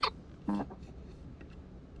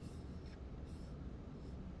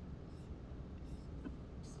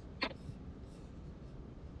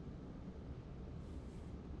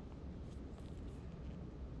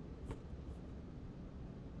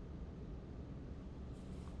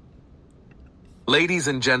Ladies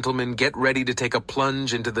and gentlemen, get ready to take a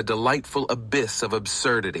plunge into the delightful abyss of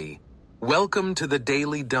absurdity. Welcome to the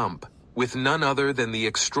Daily Dump, with none other than the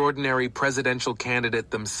extraordinary presidential candidate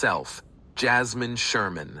themselves, Jasmine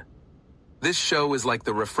Sherman. This show is like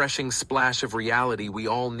the refreshing splash of reality we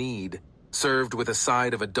all need, served with a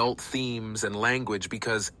side of adult themes and language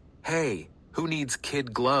because, hey, who needs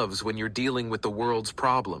kid gloves when you're dealing with the world's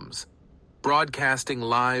problems? Broadcasting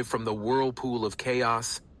live from the whirlpool of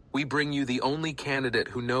chaos, we bring you the only candidate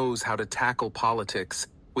who knows how to tackle politics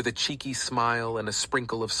with a cheeky smile and a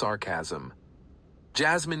sprinkle of sarcasm.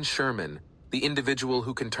 Jasmine Sherman, the individual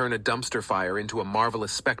who can turn a dumpster fire into a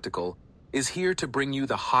marvelous spectacle, is here to bring you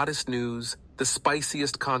the hottest news, the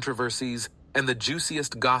spiciest controversies, and the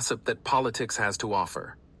juiciest gossip that politics has to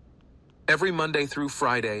offer. Every Monday through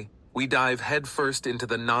Friday, we dive headfirst into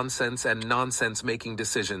the nonsense and nonsense-making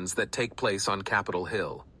decisions that take place on Capitol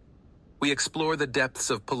Hill. We explore the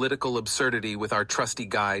depths of political absurdity with our trusty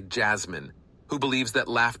guide, Jasmine, who believes that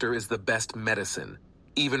laughter is the best medicine,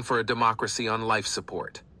 even for a democracy on life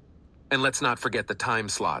support. And let's not forget the time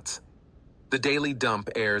slots. The Daily Dump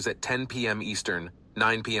airs at 10 p.m. Eastern,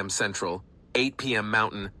 9 p.m. Central, 8 p.m.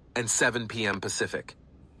 Mountain, and 7 p.m. Pacific.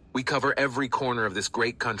 We cover every corner of this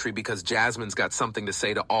great country because Jasmine's got something to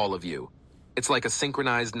say to all of you. It's like a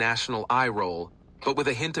synchronized national eye roll, but with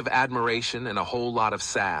a hint of admiration and a whole lot of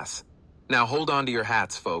sass. Now hold on to your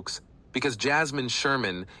hats, folks, because Jasmine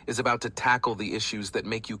Sherman is about to tackle the issues that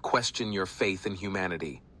make you question your faith in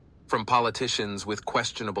humanity. From politicians with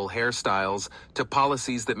questionable hairstyles to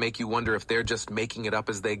policies that make you wonder if they're just making it up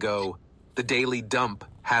as they go, the Daily Dump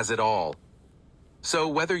has it all. So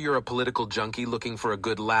whether you're a political junkie looking for a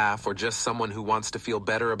good laugh or just someone who wants to feel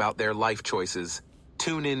better about their life choices,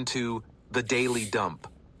 tune into The Daily Dump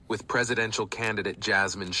with presidential candidate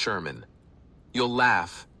Jasmine Sherman. You'll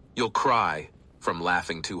laugh, you'll cry from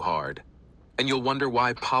laughing too hard, and you'll wonder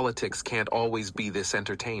why politics can't always be this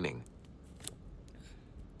entertaining.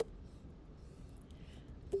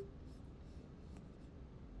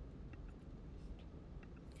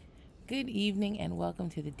 Good evening and welcome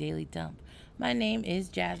to the Daily Dump. My name is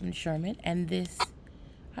Jasmine Sherman and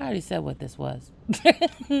I already said what this was.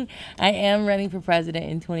 I am running for president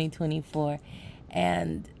in 2024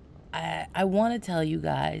 and I want to tell you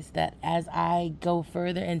guys that as I go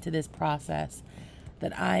further into this process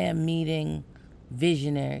that I am meeting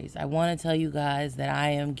visionaries. I want to tell you guys that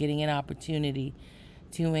I am getting an opportunity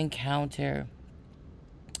to encounter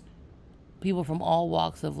people from all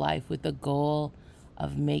walks of life with the goal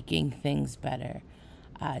of making things better.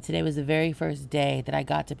 Today was the very first day that I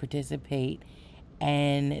got to participate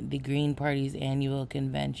in the Green Party's annual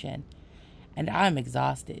convention, and I'm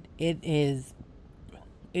exhausted. It is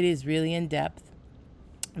really in depth.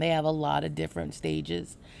 They have a lot of different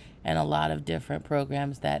stages and a lot of different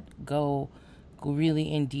programs that go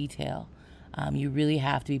really in detail. You really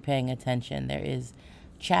have to be paying attention. There is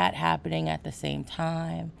chat happening at the same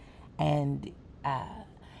time, and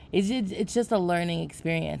it's just a learning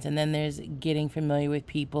experience. And then there's getting familiar with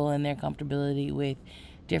people and their comfortability with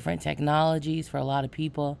different technologies. For a lot of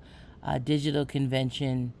people, digital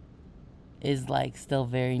convention is like still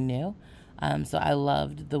very new. So I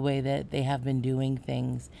loved the way that they have been doing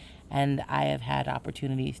things, and I have had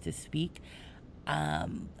opportunities to speak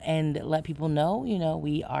and let people know,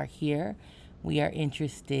 we are here. We are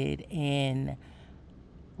interested in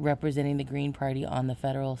representing the Green Party on the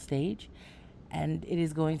federal stage. And it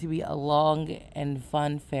is going to be a long and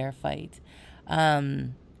fun, fair fight.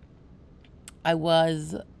 I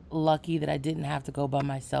was lucky that I didn't have to go by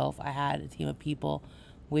myself. I had a team of people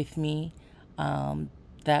with me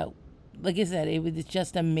that, like I said, it was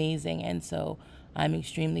just amazing. And so I'm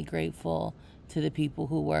extremely grateful to the people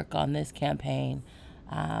who work on this campaign.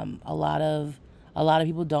 A lot of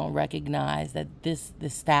people don't recognize that the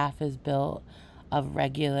staff is built of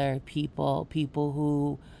regular people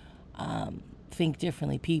who think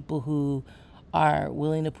differently, people who are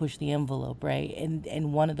willing to push the envelope, right?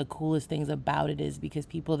 And one of the coolest things about it is because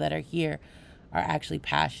people that are here are actually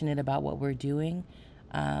passionate about what we're doing.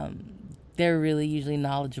 They're really usually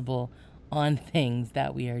knowledgeable on things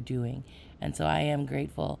that we are doing. And so I am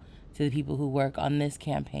grateful to the people who work on this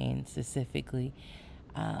campaign specifically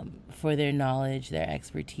for their knowledge, their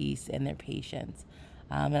expertise, and their patience.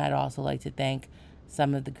 And I'd also like to thank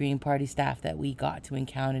some of the Green Party staff that we got to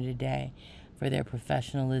encounter today for their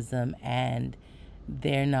professionalism and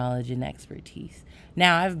their knowledge and expertise.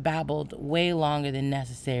 Now, I've babbled way longer than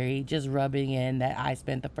necessary, just rubbing in that I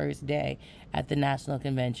spent the first day at the National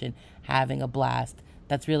Convention having a blast.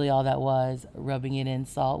 That's really all that was, rubbing it in,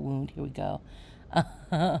 salt wound, here we go.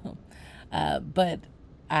 But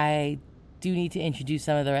I do need to introduce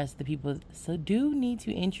some of the rest of the people. So do need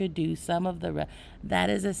to introduce some of the that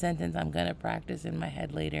is a sentence I'm going to practice in my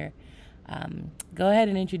head later. Go ahead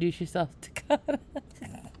and introduce yourself, Dakota.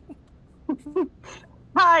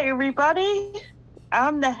 Hi, everybody.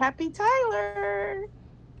 I'm the Happy Tyler.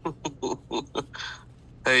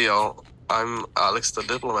 Hey, y'all. I'm Alex the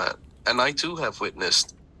Diplomat, and I too have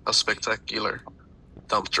witnessed a spectacular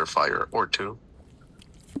dumpster fire or two.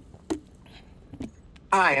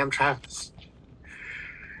 Hi, I'm Travis.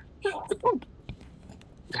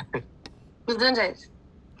 Gesundheit.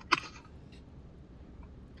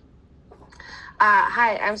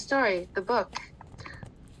 Hi, I'm Story, the book.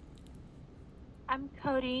 I'm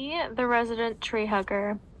Cody, the resident tree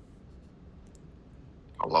hugger.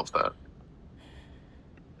 I love that.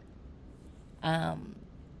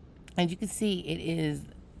 And you can see it is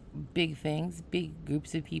big things, big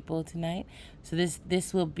groups of people tonight. So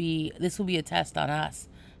this will be a test on us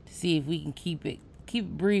to see if we can keep it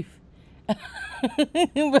brief,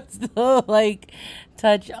 but still like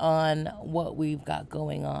touch on what we've got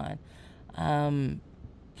going on.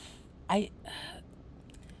 I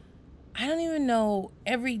don't even know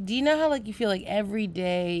do you know how like you feel like every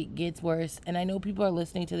day gets worse? And I know people are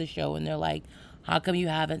listening to the show and they're like, how come you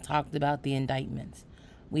haven't talked about the indictments?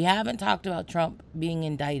 We haven't talked about Trump being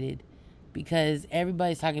indicted because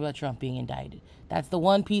everybody's talking about Trump being indicted. That's the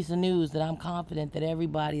one piece of news that I'm confident that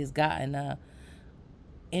everybody has gotten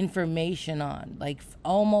information on, like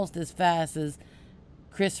almost as fast as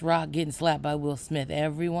Chris Rock getting slapped by Will Smith.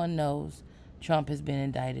 Everyone knows Trump has been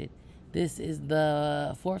indicted. This is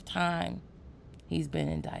the 4th time he's been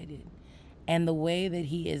indicted. And the way that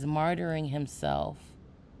he is martyring himself,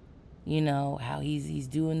 you know, how he's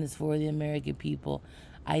doing this for the American people,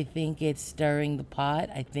 I think it's stirring the pot.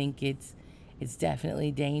 I think it's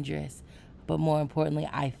definitely dangerous. But more importantly,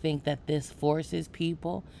 I think that this forces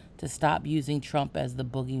people to stop using Trump as the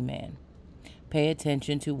boogeyman. Pay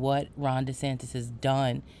attention to what Ron DeSantis has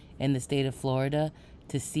done in the state of Florida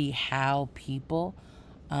to see how people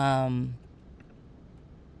are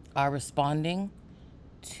responding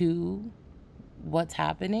to what's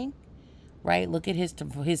happening, right? Look at his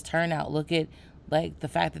turnout. Look at like the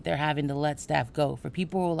fact that they're having to let staff go. For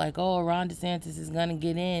people who are like, oh, Ron DeSantis is going to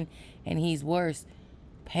get in and he's worse.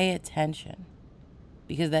 Pay attention,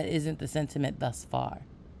 because that isn't the sentiment thus far.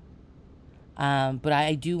 But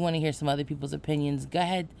I do want to hear some other people's opinions. Go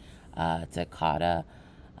ahead, Takata.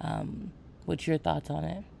 What's your thoughts on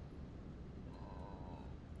it?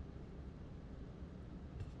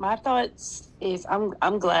 My thoughts is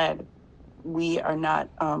I'm glad we are not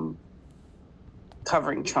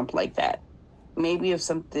covering Trump like that. Maybe if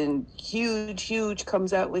something huge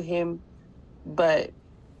comes out with him, but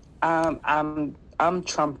I'm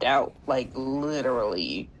trumped out, like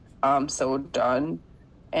literally. I'm so done.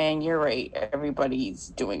 And you're right, everybody's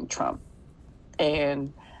doing Trump.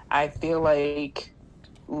 And I feel like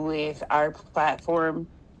with our platform,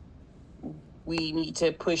 we need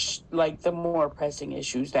to push like the more pressing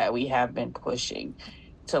issues that we have been pushing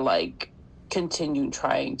to like continue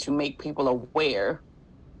trying to make people aware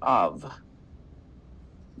of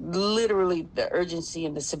literally the urgency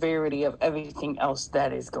and the severity of everything else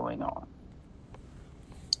that is going on.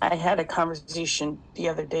 I had a conversation the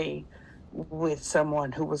other day with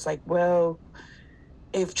someone who was like, well,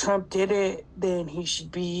 if Trump did it, then he should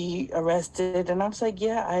be arrested. And I was like,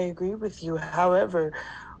 yeah, I agree with you. However,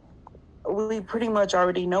 we pretty much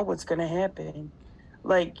already know what's going to happen.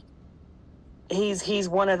 Like, he's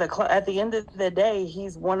one of the at the end of the day,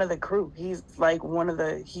 he's one of the crew. He's like one of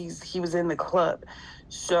the he was in the club.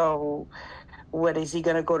 So what is he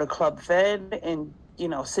going to go to Club Fed and, you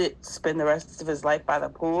know, spend the rest of his life by the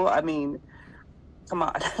pool? I mean, come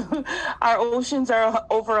on. Our oceans are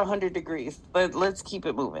over 100 degrees, but let's keep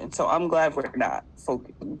it moving. So I'm glad we're not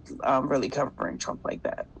really covering Trump like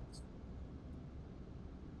that.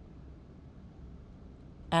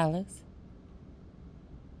 Alex?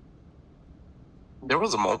 There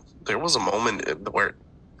was a moment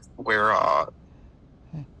where I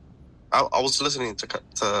was listening to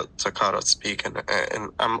Takata speak, and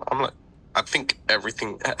I'm like, I think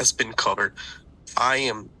everything has been covered. I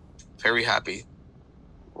am very happy.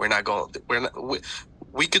 We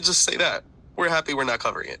could just say that we're happy we're not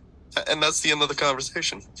covering it, and that's the end of the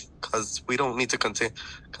conversation, because we don't need to continue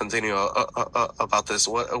about this.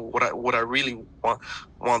 What I really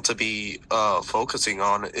want to be focusing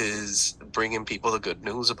on is bringing people the good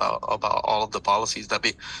news about all of the policies that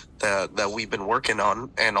we've been working on,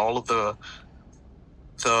 and all of the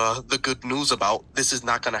good news about this is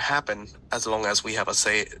not going to happen as long as we have a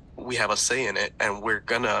say in it, and we're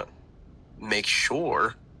gonna make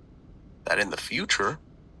sure that in the future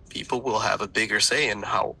people will have a bigger say in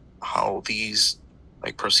how these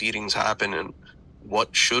like proceedings happen and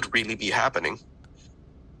what should really be happening,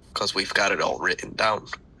 because we've got it all written down.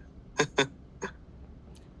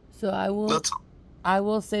 So I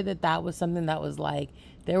will say that was something that was like,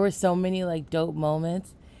 there were so many like dope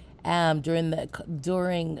moments during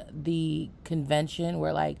the convention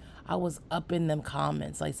where like I was up in them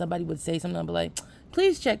comments. Like somebody would say something, I'd be like,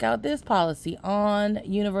 please check out this policy on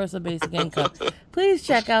universal basic income. Please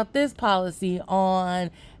check out this policy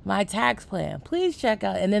on my tax plan. Please check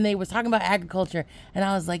out. And then they were talking about agriculture, and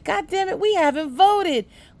I was like, God damn it, we haven't voted.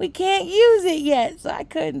 We can't use it yet. So I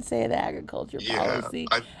couldn't say the agriculture policy.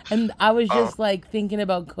 And I was just like thinking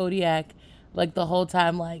about Kodiak like the whole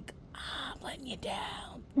time, like, I'm letting you down.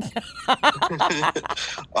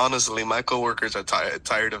 Honestly, my coworkers are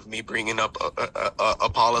tired of me bringing up a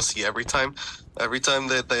policy every time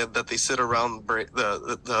that they sit around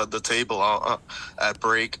the table at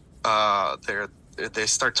break. They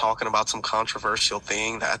start talking about some controversial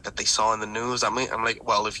thing that they saw in the news. I'm like,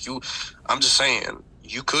 well, I'm just saying,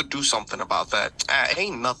 you could do something about that.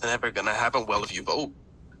 Ain't nothing ever gonna happen. Well, if you vote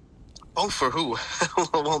for who?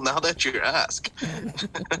 Well, now that you ask.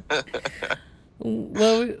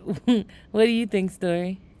 What do you think,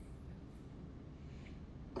 Story?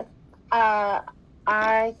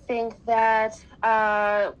 I think that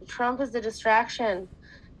Trump is a distraction,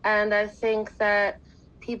 and I think that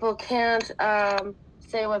people can't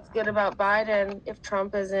say what's good about Biden if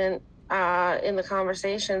Trump isn't in the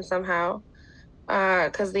conversation somehow.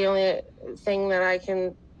 Because the only thing that I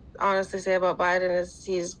can honestly say about Biden is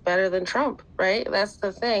he's better than Trump, right? That's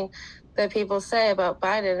the thing that people say about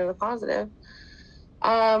Biden in the positive.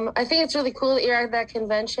 I think it's really cool that you're at that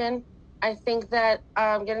convention. I think that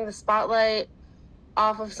getting the spotlight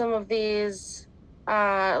off of some of these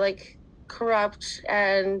like corrupt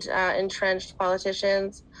and entrenched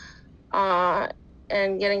politicians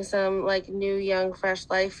and getting some like new, young, fresh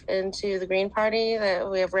life into the Green Party, that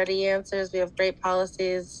we have ready answers, we have great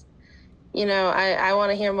policies. You know, I want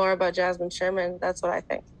to hear more about Jasmine Sherman. That's what I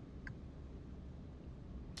think.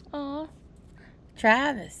 Aw.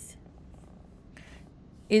 Travis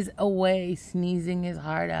is away sneezing his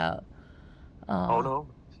heart out. Oh no.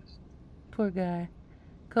 Poor guy.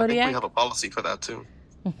 Kodiak? I think we Kodiak? have a policy for that too.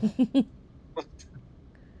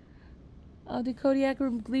 Oh, did Kodiak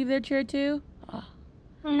leave their chair too? Oh.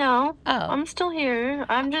 No, Oh. I'm still here.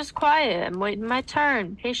 I'm just quiet. I'm waiting my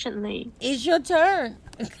turn patiently. It's your turn.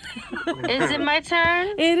 Is it my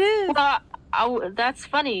turn? It is. Well, that's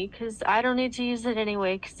funny because I don't need to use it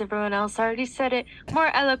anyway because everyone else already said it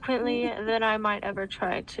more eloquently than I might ever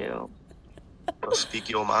try to. Well, speak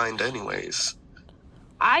your mind anyways.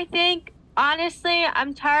 I think, honestly,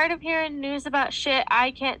 I'm tired of hearing news about shit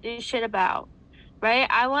I can't do shit about, right?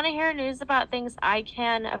 I want to hear news about things I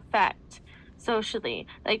can affect socially.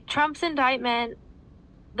 Like Trump's indictment,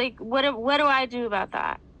 like what do I do about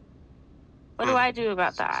that? What do I do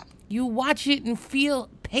about that? You watch it and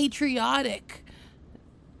feel patriotic.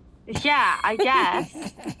 Yeah, I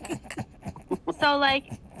guess. So like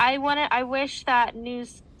I wish that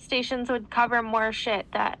news stations would cover more shit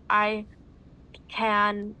that I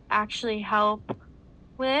can actually help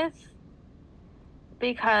with,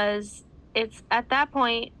 because it's at that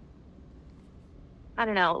point, I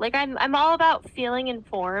don't know, like I'm all about feeling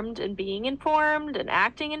informed and being informed and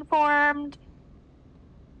acting informed,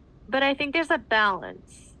 but I think there's a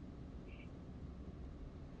balance.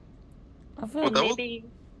 And maybe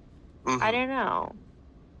I don't know.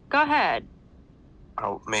 Go ahead.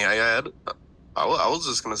 May I add? I was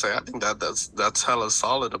just gonna say, I think that's hella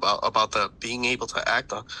solid about that, being able to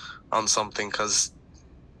act on something, because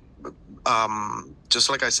just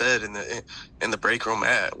like I said in the break room,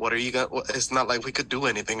 what are you gonna? It's not like we could do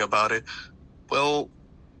anything about it. Well,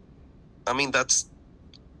 I mean, that's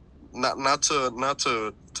not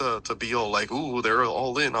to be all like, ooh, they're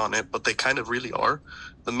all in on it, but they kind of really are.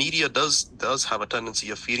 The media does have a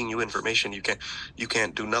tendency of feeding you information you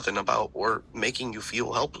can't do nothing about, or making you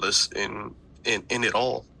feel helpless in it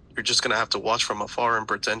all. You're just gonna have to watch from afar and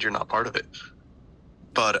pretend you're not part of it.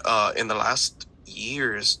 But in the last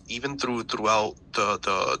years, even throughout the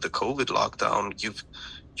COVID lockdown,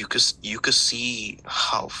 you could see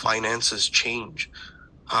how finances change,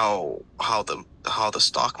 how the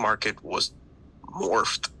stock market was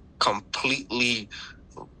morphed, completely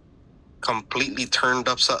turned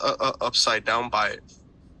upside down by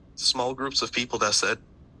small groups of people that said,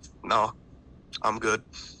 no, I'm good.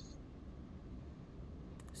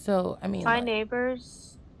 So, I mean, my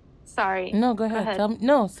neighbors, sorry. No, go ahead. Tell me,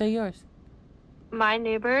 no, say yours. My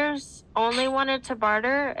neighbors only wanted to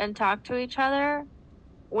barter and talk to each other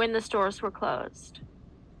when the stores were closed.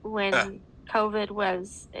 when COVID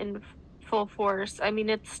was in full force. I mean,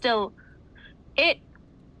 it's still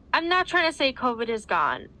I'm not trying to say COVID is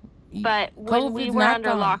gone, but when we COVID's were not under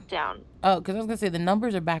gone. lockdown, Oh, because I was gonna say the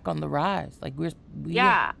numbers are back on the rise. Like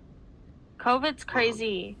yeah, COVID's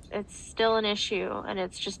crazy. It's still an issue, and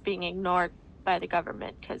it's just being ignored by the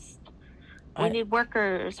government because we need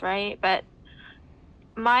workers, right? But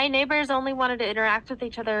my neighbors only wanted to interact with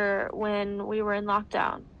each other when we were in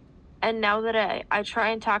lockdown. And now that I try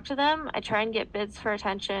and talk to them, I try and get bids for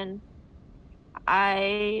attention.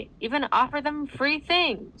 I even offer them free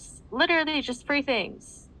things, literally just free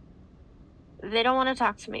things. They don't want to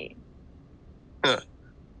talk to me.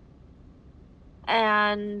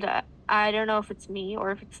 And I don't know if it's me or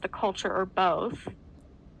if it's the culture or both.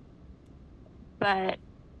 But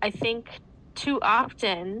I think too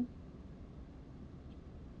often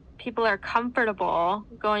people are comfortable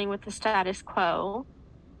going with the status quo.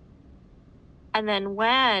 And then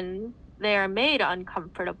when they are made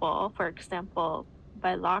uncomfortable, for example,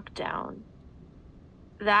 by lockdown,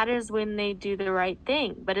 that is when they do the right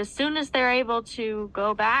thing. But as soon as they're able to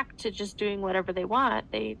go back to just doing whatever they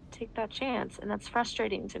want, they take that chance. And that's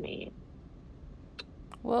frustrating to me.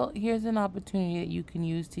 Well, here's an opportunity that you can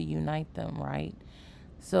use to unite them, right?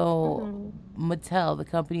 So Mattel, the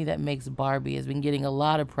company that makes Barbie, has been getting a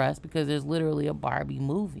lot of press because there's literally a Barbie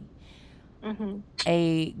movie.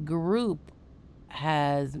 A group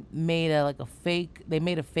has made a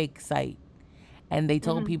fake site, and they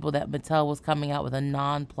told people that Mattel was coming out with a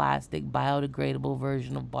non-plastic biodegradable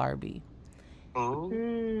version of Barbie.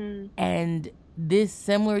 And this,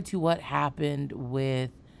 similar to what happened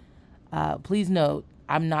with please note,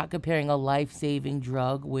 I'm not comparing a life-saving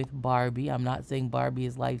drug with Barbie. I'm not saying Barbie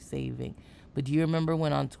is life-saving. But do you remember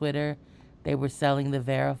when on Twitter they were selling the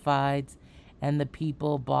verifieds and the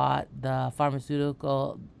people bought the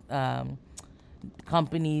pharmaceutical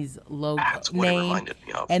company's logo name,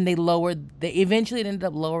 and they eventually ended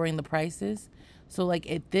up lowering the prices? So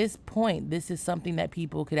at this point, this is something that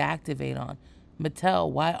people could activate on.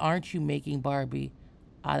 Mattel, why aren't you making Barbie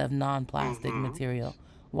out of non-plastic material?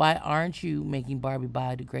 Why aren't you making Barbie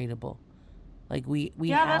biodegradable? We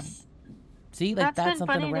have... See, that's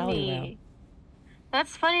something to rally around.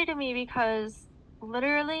 That's funny to me because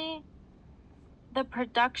literally the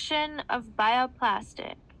production of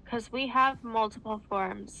bioplastic, because we have multiple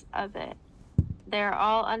forms of it. They're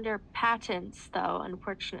all under patents, though,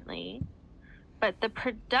 unfortunately. But the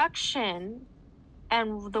production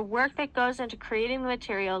and the work that goes into creating the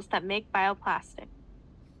materials that make bioplastic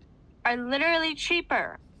are literally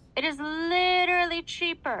cheaper. It is literally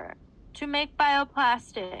cheaper to make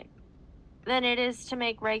bioplastic than it is to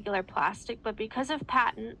make regular plastic. But because of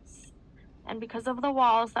patents and because of the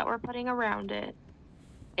walls that we're putting around it,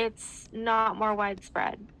 it's not more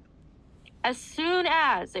widespread. As soon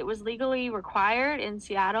as it was legally required in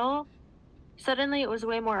Seattle, suddenly it was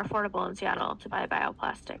way more affordable in Seattle to buy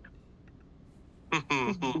bioplastic.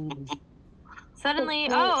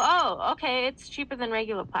 Suddenly, okay, it's cheaper than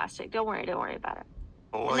regular plastic. Don't worry about it.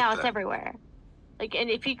 And now it's everywhere. And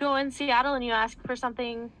if you go in Seattle and you ask for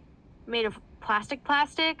something made of plastic,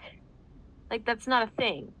 that's not a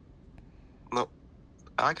thing. No,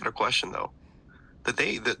 I got a question though. Did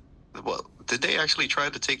they actually try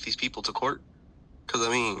to take these people to court? Because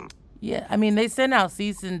they sent out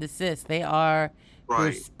cease and desist. They are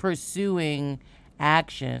pursuing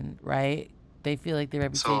action, right? They feel like their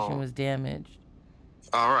reputation was damaged.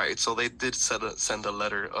 All right, so they did send a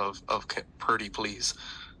letter of pretty please.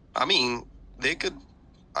 They could.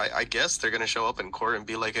 I guess they're gonna show up in court and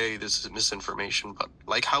be like, "Hey, this is misinformation." But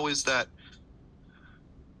how is that?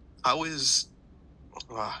 How is?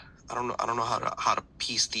 I don't know how to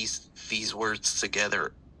piece these words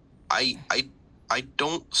together. I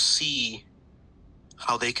don't see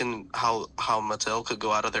how Mattel could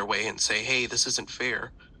go out of their way and say, "Hey, this isn't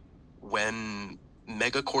fair," when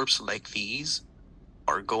megacorps like these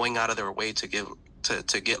are going out of their way to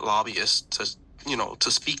get lobbyists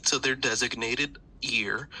to speak to their designated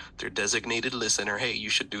ear, their designated listener. Hey, you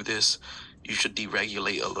should do this. You should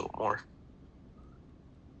deregulate a little more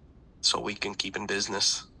so we can keep in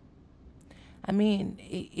business.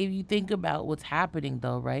 If you think about what's happening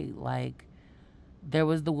though, right? There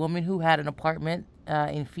was the woman who had an apartment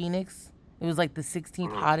in Phoenix. It was the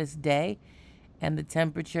 16th hottest day, and the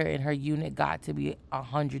temperature in her unit got to be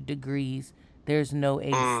 100 degrees. There's no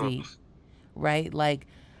AC, right?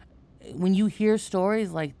 When you hear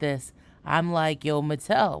stories like this, I'm like, yo,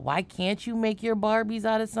 Mattel, why can't you make your Barbies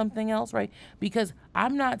out of something else, right? Because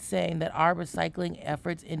I'm not saying that our recycling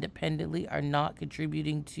efforts independently are not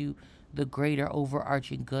contributing to the greater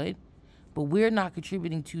overarching good, but we're not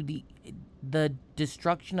contributing to the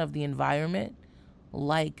destruction of the environment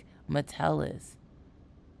like Mattel is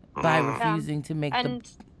by refusing to make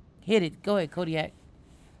hit it. Go ahead, Kodiak.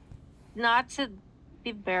 Not to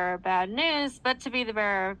be the bearer of bad news, but to be the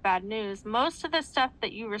bearer of bad news, most of the stuff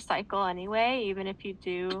that you recycle anyway, even if you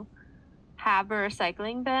do have a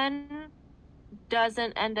recycling bin,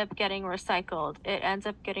 doesn't end up getting recycled. It ends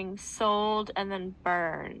up getting sold and then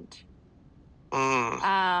burned.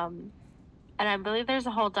 And I believe there's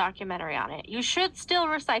a whole documentary on it. You should still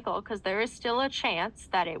recycle because there is still a chance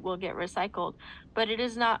that it will get recycled, but it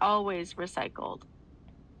is not always recycled.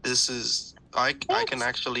 I can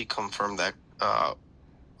actually confirm that.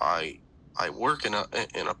 I work in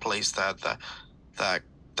a place that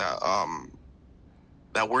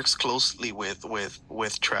works closely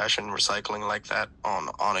with trash and recycling like that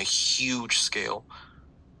on a huge scale.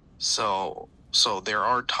 So there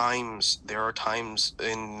are times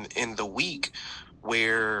in the week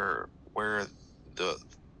where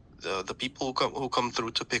the people who come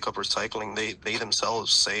through to pick up recycling, they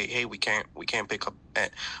themselves say, hey, we can't pick up,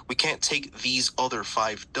 we can't take these other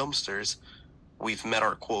 5 dumpsters. We've met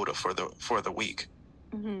our quota for the week.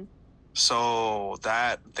 Mm-hmm. So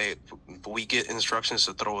we get instructions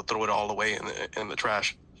to throw it all away in the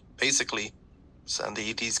trash. Basically,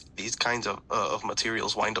 Sandy, these kinds of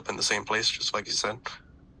materials wind up in the same place, just like you said.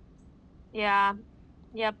 Yeah.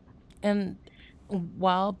 Yep. And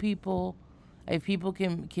while if people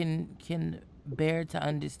can bear to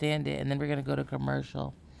understand it, and then we're gonna go to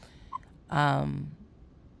commercial.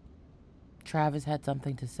 Travis had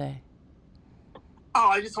something to say. Oh,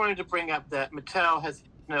 I just wanted to bring up that Mattel has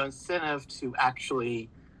no incentive to actually,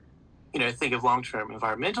 think of long-term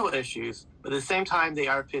environmental issues, but at the same time, they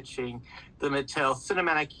are pitching the Mattel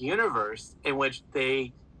Cinematic Universe, in which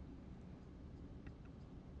they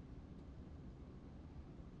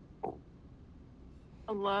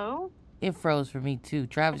Hello? It froze for me too.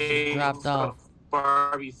 Travis just dropped off.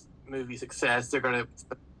 Barbie's movie success. They're gonna.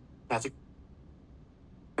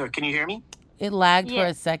 Can you hear me? It lagged for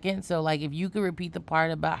a second, so if you could repeat the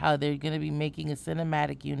part about how they're gonna be making a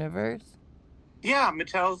cinematic universe. Yeah,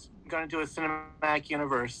 Mattel's gonna do a cinematic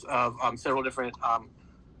universe of several different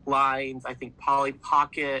lines. I think Polly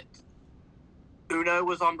Pocket, Uno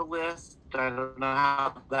was on the list. I don't know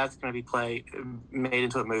how that's going to be made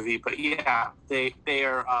into a movie, but yeah, they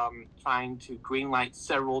are trying to greenlight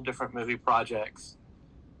several different movie projects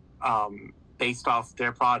based off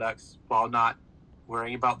their products while not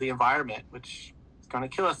worrying about the environment, which is going to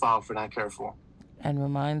kill us all if we're not careful. And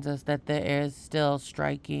reminds us that there is still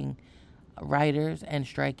striking writers and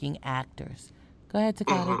striking actors. Go ahead,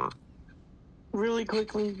 Takata. Really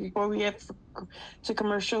quickly before we head to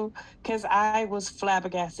commercial, because I was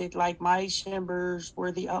flabbergasted. My chambers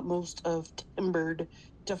were the utmost of timbered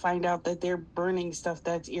to find out that they're burning stuff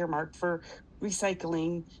that's earmarked for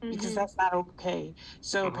recycling, because that's not okay.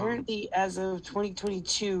 So apparently, as of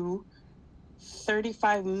 2022,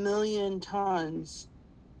 35 million tons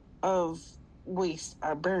of waste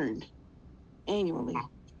are burned annually.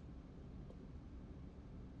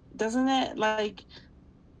 Doesn't that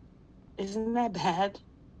isn't that bad?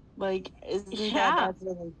 Isn't that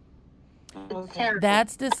bad? Okay.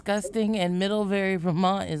 That's disgusting, and Middlebury,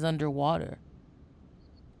 Vermont is underwater.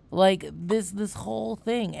 This whole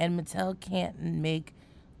thing, and Mattel can't make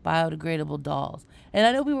biodegradable dolls. And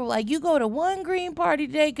I know people were like, you go to one Green Party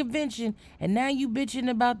Day convention, and now you bitching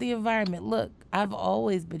about the environment. Look, I've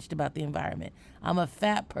always bitched about the environment. I'm a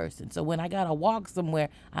fat person, so when I gotta walk somewhere,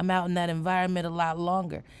 I'm out in that environment a lot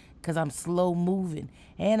longer. Because I'm slow moving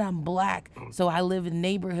and I'm black, so I live in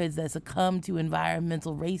neighborhoods that succumb to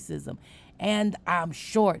environmental racism. And I'm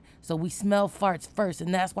short, so we smell farts first,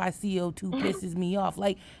 and that's why CO2 pisses me off.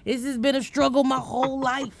 This has been a struggle my whole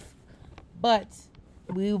life. But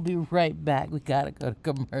we'll be right back. We gotta go to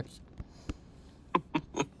commercial.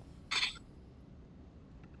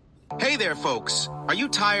 Hey there, folks. Are you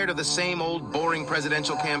tired of the same old boring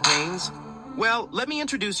presidential campaigns? Well, let me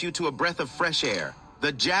introduce you to a breath of fresh air.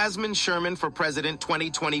 The Jasmine Sherman for President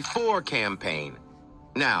 2024 campaign.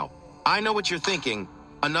 Now, I know what you're thinking.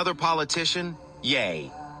 Another politician?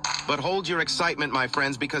 Yay. But hold your excitement, my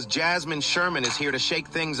friends, because Jasmine Sherman is here to shake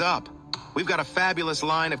things up. We've got a fabulous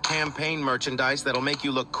line of campaign merchandise that'll make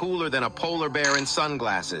you look cooler than a polar bear in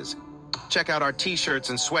sunglasses. Check out our t-shirts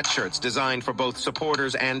and sweatshirts designed for both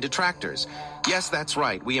supporters and detractors. Yes, that's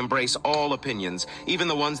right. We embrace all opinions, even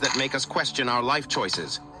the ones that make us question our life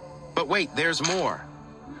choices. But wait, there's more.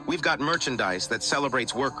 We've got merchandise that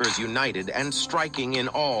celebrates workers united and striking in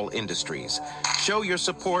all industries. Show your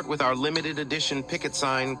support with our limited edition picket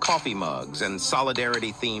sign coffee mugs and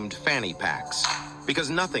solidarity-themed fanny packs. Because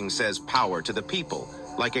nothing says power to the people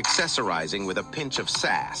like accessorizing with a pinch of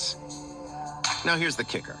sass. Now here's the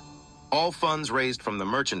kicker. All funds raised from the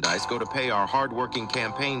merchandise go to pay our hardworking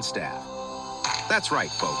campaign staff. That's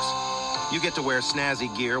right, folks. You get to wear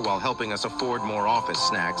snazzy gear while helping us afford more office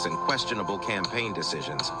snacks and questionable campaign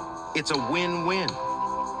decisions. It's a win-win.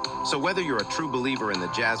 So whether you're a true believer in the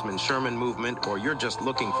Jasmine Sherman movement or you're just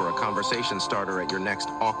looking for a conversation starter at your next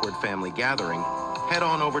awkward family gathering, head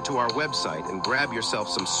on over to our website and grab yourself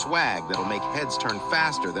some swag that'll make heads turn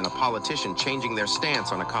faster than a politician changing their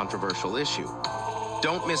stance on a controversial issue.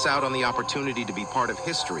 Don't miss out on the opportunity to be part of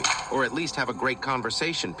history or at least have a great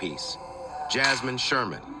conversation piece. Jasmine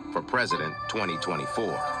Sherman for President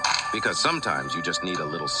 2024. Because sometimes you just need a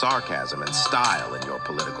little sarcasm and style in your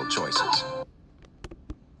political choices.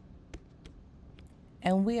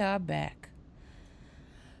 And we are back.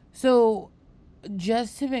 So,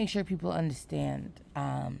 just to make sure people understand,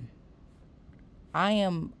 I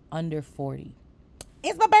am under 40.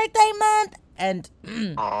 It's my birthday month! And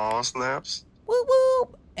Aw, snaps. whoop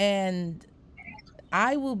whoop! And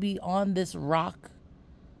I will be on this rock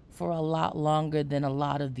for a lot longer than a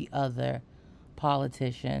lot of the other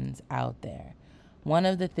politicians out there. One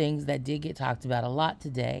of the things that did get talked about a lot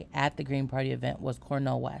today at the Green Party event was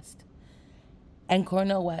Cornel West. And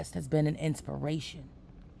Cornel West has been an inspiration.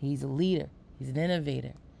 He's a leader. He's an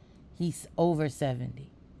innovator. He's over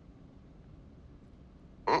 70.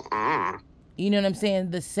 You know what I'm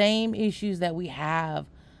saying? The same issues that we have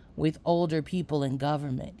with older people in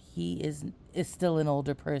government. He is still an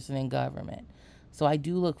older person in government. So I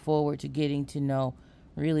do look forward to getting to know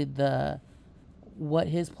really what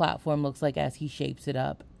his platform looks like as he shapes it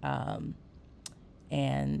up.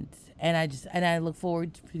 And I look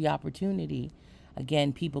forward to the opportunity.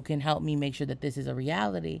 Again, people can help me make sure that this is a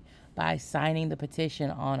reality by signing the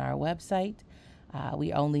petition on our website.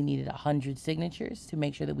 We only needed 100 signatures to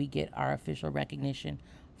make sure that we get our official recognition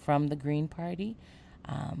from the Green Party.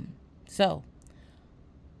 So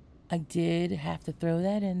I did have to throw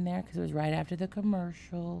that in there because it was right after the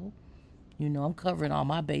commercial. You know, I'm covering all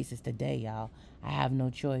my bases today, y'all. I have no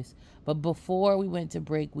choice. But before we went to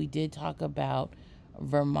break, we did talk about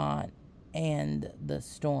Vermont and the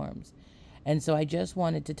storms. And so I just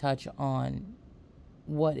wanted to touch on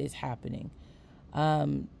what is happening.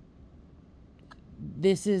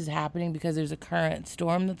 This is happening because there's a current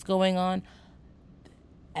storm that's going on,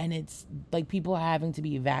 and it's like people are having to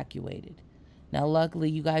be evacuated. Now, luckily,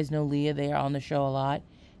 you guys know Leah. They are on the show a lot.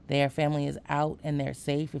 Their family is out and they're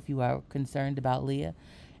safe if you are concerned about Leah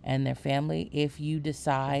and their family. If you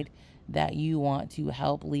decide that you want to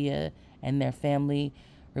help Leah and their family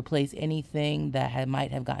replace anything that might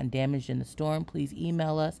have gotten damaged in the storm, please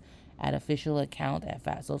email us at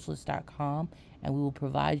officialaccount@fatsocialist.com and we will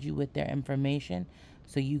provide you with their information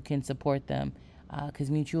so you can support them. Because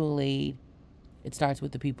mutual aid, it starts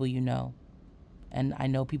with the people you know. And I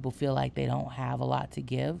know people feel like they don't have a lot to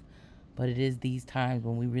give, but it is these times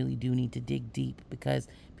when we really do need to dig deep, because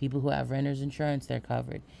people who have renter's insurance, they're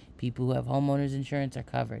covered. People who have homeowner's insurance are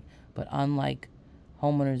covered. But unlike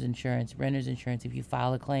homeowner's insurance, renter's insurance, if you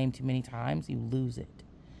file a claim too many times, you lose it.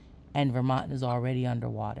 And Vermont is already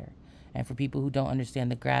underwater. And for people who don't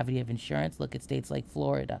understand the gravity of insurance, look at states like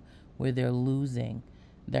Florida, where they're losing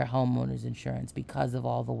their homeowner's insurance because of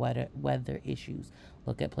all the weather issues.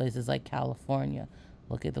 Look at places like California.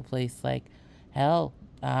 Look at the place like,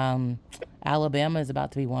 Alabama is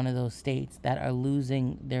about to be one of those states that are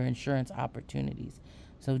losing their insurance opportunities.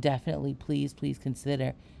 So definitely, please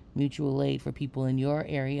consider mutual aid for people in your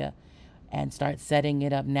area and start setting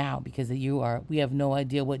it up now, because we have no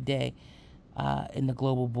idea what day in the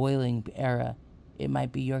global boiling era it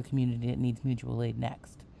might be your community that needs mutual aid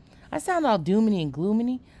next. I sound all doomity and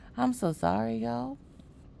gloomity. I'm so sorry, y'all.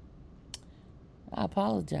 I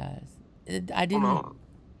apologize. I didn't. No.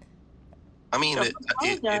 I mean,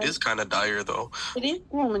 it is kind of dire, though. It is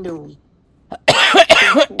gloom and doom.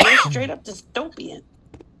 We're straight up dystopian.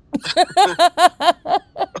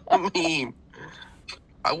 I mean,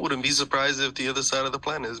 I wouldn't be surprised if the other side of the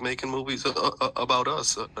planet is making movies about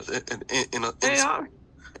us. They are.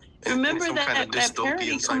 Remember that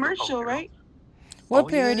parody commercial, right? What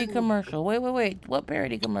parody commercial? Wait. What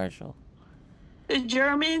parody commercial? The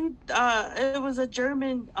German, it was a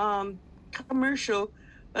German commercial.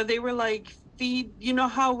 They were like, feed, you know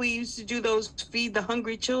how we used to do those feed the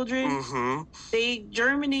hungry children? Mm-hmm.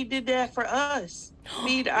 Germany did that for us.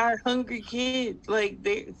 Feed our hungry kids. Like,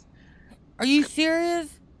 are you serious?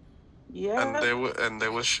 Yeah. And they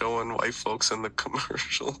were showing white folks in the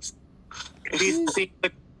commercials. See,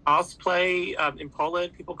 cosplay in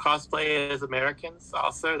Poland. People cosplay as Americans.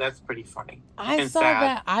 Also, that's pretty funny. I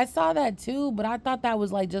saw that too, but I thought that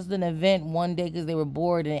was like just an event one day because they were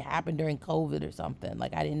bored and it happened during COVID or something.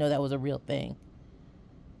 Like I didn't know that was a real thing.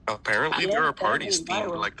 Apparently, there are parties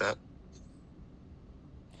themed like that.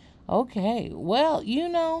 Okay, well,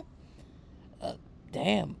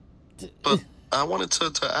 damn. But I wanted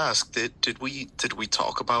to ask: did we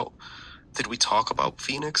talk about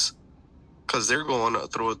Phoenix? Because they're going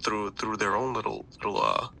through their own little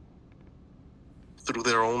through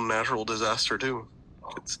their own natural disaster too.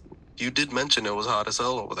 You did mention it was hot as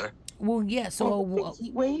hell over there. Well, yeah. So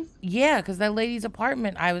heat wave. Yeah, because that lady's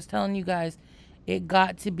apartment, I was telling you guys, it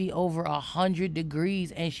got to be over 100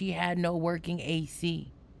 degrees, and she had no working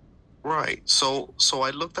AC. Right. So I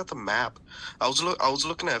looked at the map. I was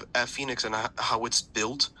looking at Phoenix and how it's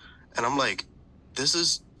built, and I'm like, this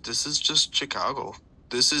is just Chicago.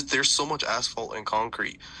 There's so much asphalt and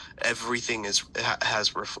concrete. Everything has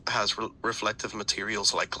reflective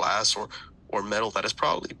materials like glass or metal that is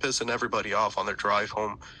probably pissing everybody off on their drive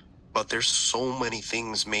home. But there's so many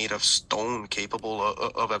things made of stone capable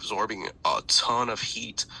of absorbing a ton of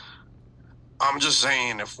heat. I'm just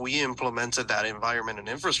saying, if we implemented that environment and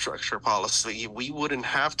infrastructure policy, we wouldn't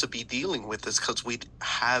have to be dealing with this because we'd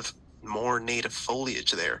have more native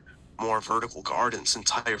foliage there, more vertical gardens,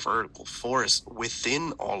 entire vertical forests.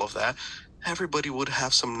 Within all of that, everybody would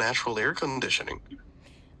have some natural air conditioning.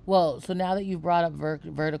 Well, so now that you've brought up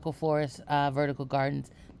vertical forests, vertical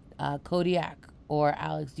gardens, Kodiak or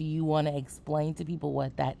Alex, do you want to explain to people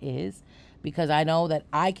what that is? Because I know that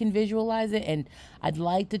I can visualize it, and I'd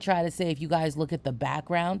like to try to say, if you guys look at the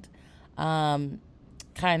background, kind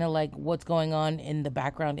of like what's going on in the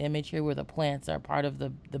background image here where the plants are part of the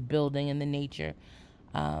building and the nature,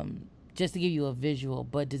 just to give you a visual.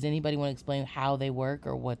 But does anybody want to explain how they work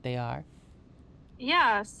or what they are?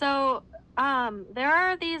 Yeah, so there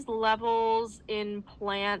are these levels in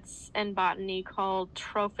plants and botany called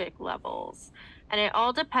trophic levels. And it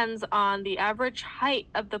all depends on the average height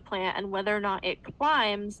of the plant and whether or not it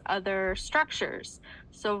climbs other structures.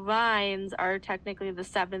 So vines are technically the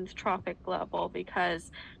 7th trophic level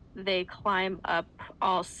because they climb up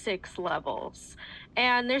all 6 levels.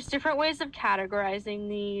 And there's different ways of categorizing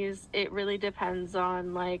these. It really depends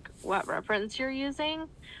on like what reference you're using.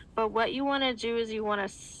 But what you want to do is you want to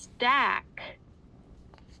stack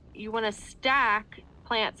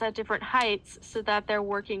plants at different heights so that they're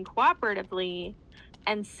working cooperatively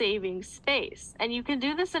and saving space. And you can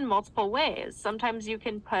do this in multiple ways. Sometimes you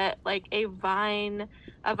can put like a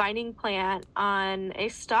vining plant on a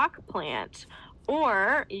stock plant,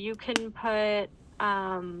 or you can put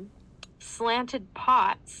slanted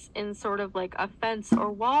pots in sort of like a fence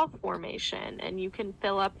or wall formation, and you can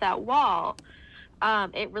fill up that wall.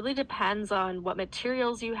 It really depends on what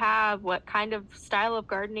materials you have, what kind of style of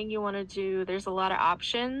gardening you want to do. There's a lot of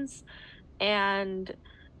options. And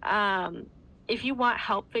if you want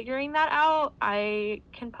help figuring that out, I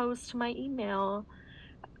can post my email,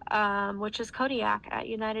 which is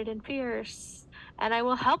Kodiak@United and Fierce. And I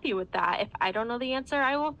will help you with that. If I don't know the answer,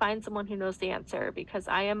 I will find someone who knows the answer because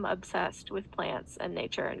I am obsessed with plants and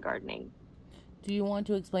nature and gardening. Do you want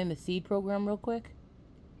to explain the seed program real quick?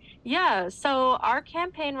 Yeah, so our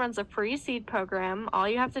campaign runs a free seed program. All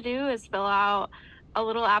you have to do is fill out a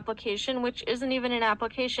little application, which isn't even an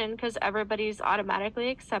application because everybody's automatically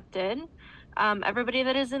accepted. Everybody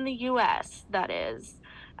that is in the US, that is.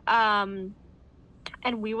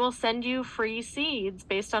 And we will send you free seeds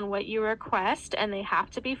based on what you request, and they have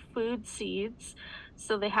to be food seeds.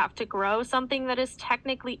 So they have to grow something that is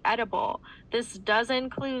technically edible. This does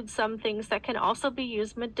include some things that can also be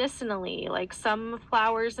used medicinally, like some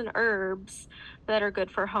flowers and herbs that are good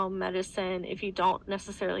for home medicine if you don't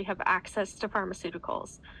necessarily have access to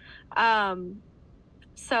pharmaceuticals. I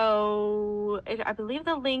believe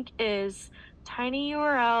the link is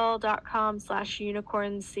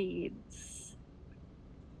tinyurl.com/unicornseeds.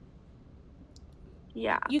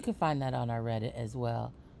 Yeah. You can find that on our Reddit as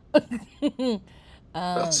well.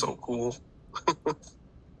 That's so cool.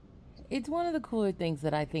 It's one of the cooler things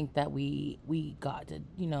that I think that we got to,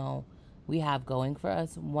 we have going for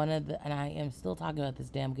us. And I am still talking about this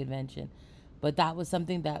damn convention, but that was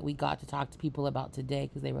something that we got to talk to people about today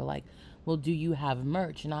because they were like, well, do you have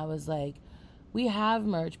merch? And I was like, we have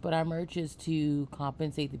merch, but our merch is to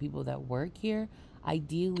compensate the people that work here.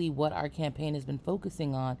 Ideally, what our campaign has been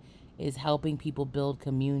focusing on is helping people build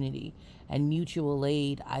community, and mutual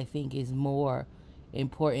aid, I think, is more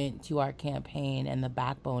important to our campaign and the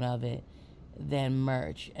backbone of it than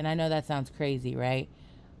merch. And I know that sounds crazy, right?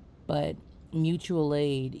 But mutual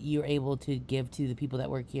aid, you're able to give to the people that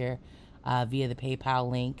work here. via the PayPal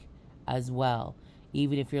link as well.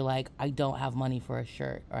 Even if you're like, I don't have money for a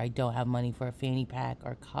shirt, or I don't have money for a fanny pack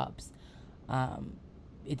or cups.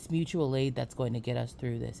 It's mutual aid that's going to get us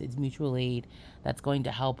through this. It's mutual aid that's going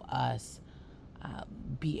to help us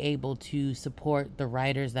be able to support the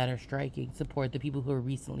writers that are striking, support the people who are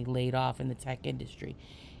recently laid off in the tech industry.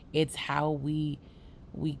 It's how we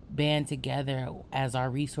band together as our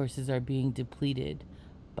resources are being depleted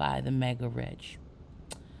by the mega rich.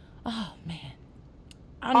 Oh, man.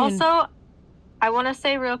 I want to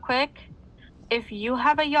say real quick, if you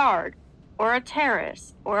have a yard or a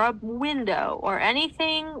terrace or a window or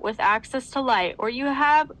anything with access to light, or you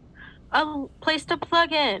have a place to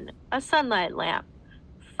plug in a sunlight lamp,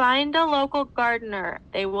 find a local gardener.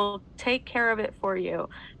 They will take care of it for you.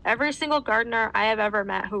 Every single gardener I have ever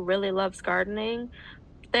met who really loves gardening,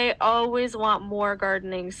 they always want more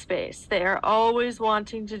gardening space. They are always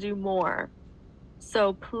wanting to do more.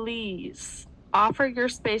 So please offer your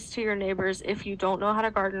space to your neighbors if you don't know how to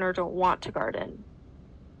garden or don't want to garden.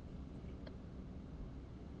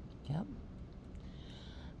 Yep.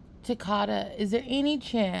 Takata, is there any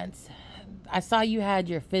chance, I saw you had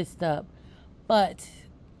your fist up, but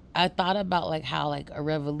I thought about like how like a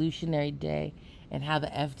Revolutionary Day and how the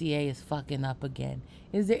FDA is fucking up again.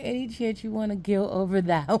 Is there any chance you want to go over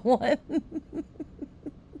that one?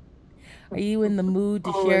 Are you in the mood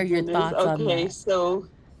to share your thoughts on that? Okay, so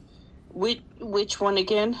which one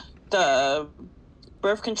again? The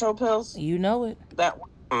birth control pills? You know it. That one.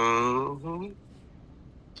 Mm-hmm.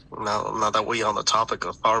 Now that we're on the topic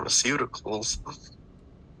of pharmaceuticals.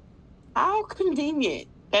 How convenient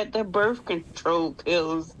that the birth control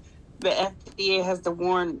pills, the FDA has to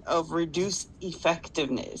warn of reduced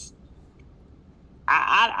effectiveness.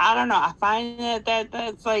 I don't know. I find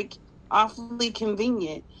that's like awfully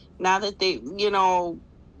convenient now that they,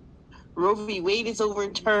 Roe v. Wade is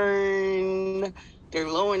overturned. They're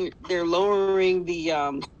lowering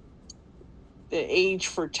the age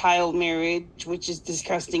for child marriage, which is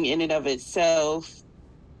disgusting in and of itself.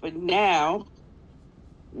 But now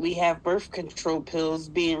we have birth control pills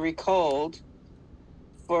being recalled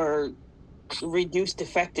for reduced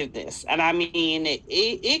effectiveness. And I mean,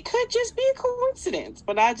 it could just be a coincidence,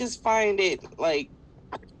 but I just find it like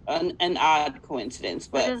an odd coincidence.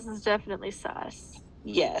 But this is definitely sus.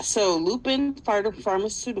 Yeah, so Lupin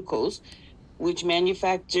Pharmaceuticals, which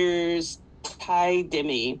manufactures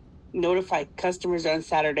Tydemi, notified customers on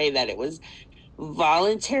Saturday that it was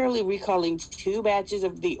voluntarily recalling 2 batches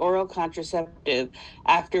of the oral contraceptive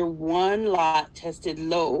after one lot tested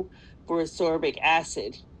low for ascorbic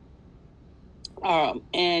acid,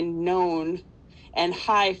 and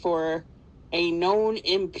high for a known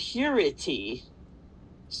impurity.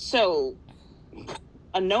 So,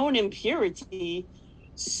 a known impurity.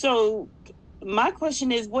 So, my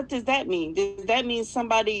question is, what does that mean? Does that mean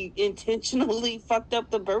somebody intentionally fucked up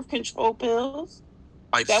the birth control pills?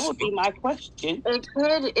 That would be my question.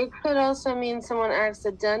 It could also mean someone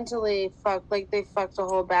accidentally fucked a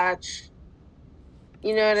whole batch.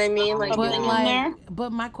 You know what I mean?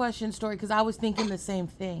 But my question, Story, because I was thinking the same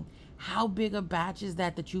thing. How big a batch is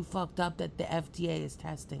that you fucked up that the FDA is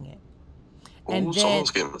testing it? And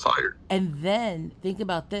someone's getting fired. And then think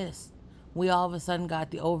about this. We all of a sudden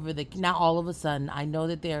got not all of a sudden, I know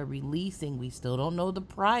that they are releasing, we still don't know the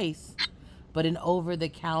price, but an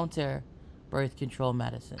over-the-counter birth control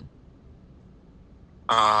medicine.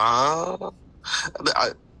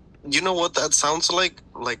 You know what that sounds like?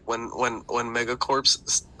 Like when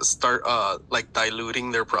megacorps start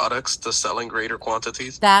diluting their products to sell in greater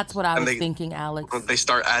quantities. That's what I was thinking, Alex. They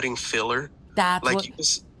start adding filler.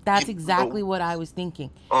 That's exactly what I was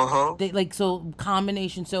thinking.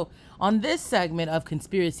 Combination. So on this segment of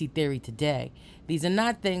Conspiracy Theory today, these are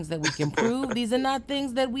not things that we can prove. These are not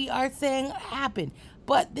things that we are saying happened.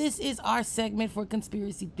 But this is our segment for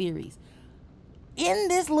Conspiracy Theories. In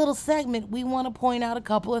this little segment, we want to point out a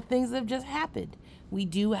couple of things that have just happened. We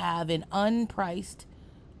do have an unpriced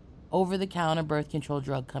over-the-counter birth control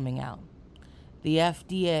drug coming out. The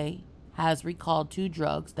FDA has recalled 2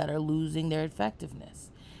 drugs that are losing their effectiveness.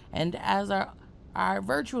 And as our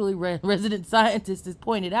virtually resident scientist has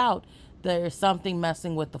pointed out, there's something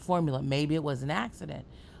messing with the formula. Maybe it was an accident.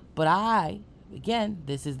 But again,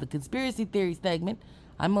 this is the Conspiracy Theory segment.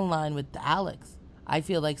 I'm in line with Alex. I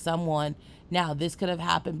feel like now this could have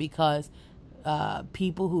happened because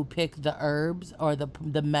people who pick the herbs or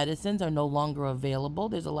the medicines are no longer available.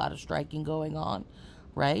 There's a lot of striking going on,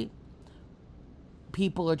 right?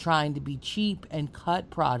 People are trying to be cheap and cut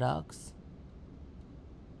products.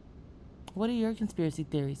 What are your conspiracy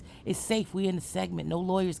theories? It's safe. We in the segment. No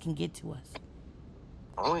lawyers can get to us.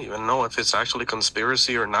 I don't even know if it's actually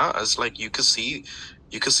conspiracy or not. It's like you could see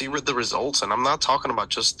with the results, and I'm not talking about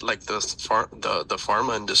just like the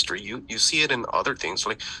pharma industry. You see it in other things.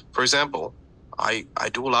 Like, for example, I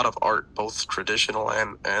do a lot of art, both traditional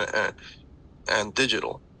and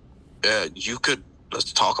digital.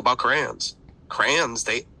 Let's talk about crayons. Crayons,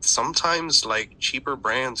 they sometimes, like, cheaper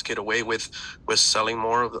brands get away with selling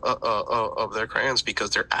more of their crayons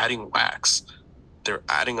because they're adding wax. They're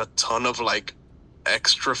adding a ton of like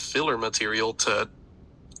extra filler material to,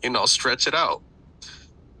 stretch it out.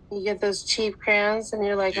 You get those cheap crayons, and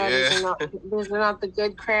you're like, oh, these are not the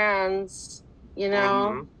good crayons, in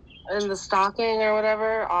the stocking or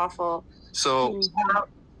whatever. Awful. So,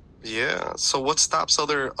 yeah. So what stops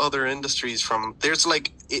other industries from? There's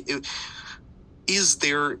like, is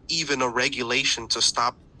there even a regulation to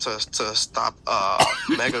stop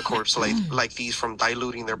megacorps like these from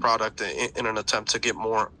diluting their product in an attempt to get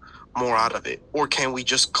more out of it? Or can we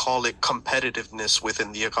just call it competitiveness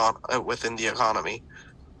within the economy?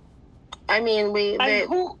 I mean,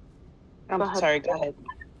 I'm sorry, go ahead.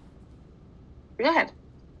 Go ahead.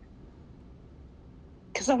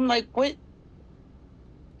 Because I'm like, what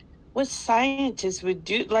scientists would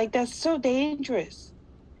do? Like, that's so dangerous.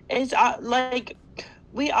 It's like,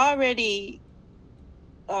 we already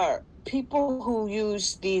are people who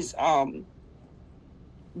use these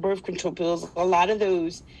birth control pills. A lot of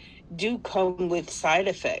those do come with side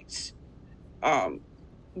effects.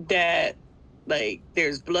 That, like,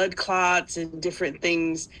 there's blood clots and different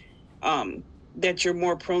things that you're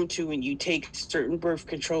more prone to when you take certain birth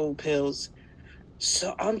control pills.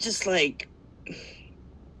 So I'm just like,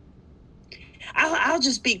 I'll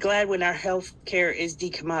just be glad when our healthcare is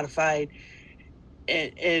decommodified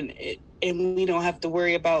and we don't have to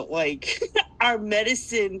worry about, like, our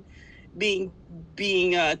medicine being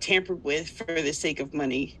tampered with for the sake of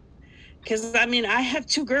money. Because, I mean, I have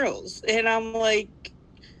 2 girls, and I'm like,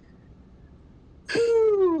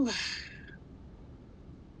 whew.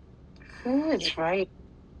 It's right.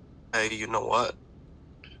 Hey, you know what?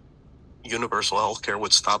 Universal healthcare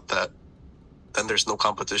would stop that. Then there's no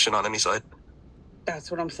competition on any side.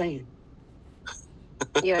 That's what I'm saying.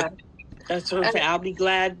 Yeah. That's what I'm saying. I'll be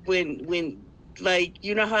glad when like,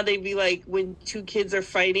 you know how they be like when 2 kids are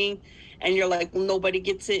fighting and you're like, well, nobody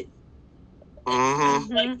gets it.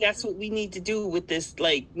 Mm-hmm. Like, that's what we need to do with this,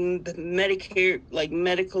 like, Medicare, like,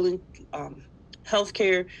 medical,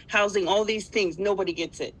 healthcare, housing, all these things. Nobody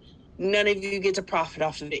gets it. None of you get to profit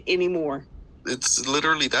off of it anymore. It's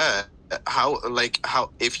literally that. How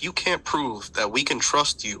if you can't prove that we can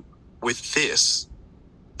trust you with this,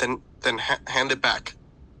 then hand it back.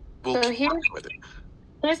 We'll So keep with it.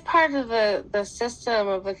 Here's part of the system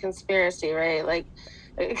of the conspiracy, right? Like,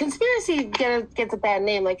 conspiracy gets a bad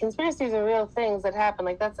name. Like, conspiracies are real things that happen.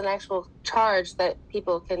 Like, that's an actual charge that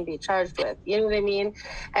people can be charged with. You know what I mean?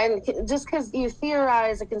 And just because you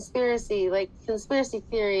theorize a conspiracy, like, conspiracy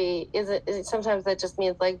theory is sometimes that just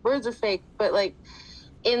means, like, birds are fake. But, like,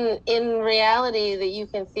 in reality, that you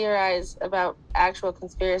can theorize about actual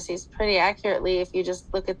conspiracies pretty accurately if you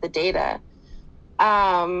just look at the data.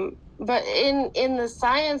 But in the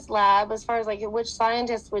science lab, as far as, like, which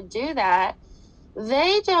scientists would do that,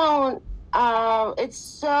 they don't, it's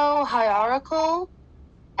so hierarchical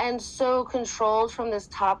and so controlled from this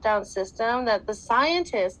top-down system that the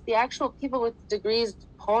scientists, the actual people with degrees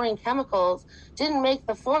pouring chemicals, didn't make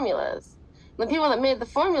the formulas. The people that made the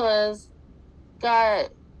formulas got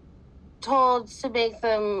told to make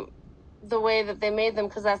them the way that they made them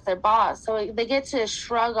because that's their boss. So they get to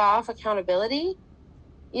shrug off accountability,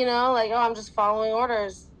 like, oh, I'm just following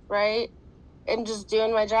orders, right? I'm just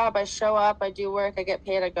doing my job. I show up, I do work, I get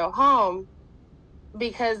paid, I go home.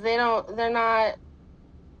 Because they're not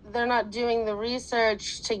doing the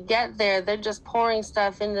research to get there. They're just pouring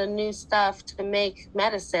stuff into new stuff to make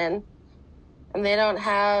medicine. And they don't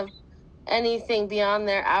have anything beyond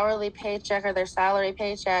their hourly paycheck or their salary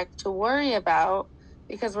paycheck to worry about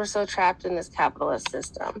because we're so trapped in this capitalist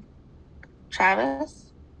system.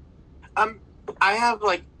 Travis? I have,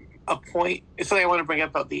 like, a point. It's something I want to bring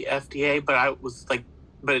up about the FDA, but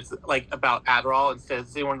it's like about Adderall instead.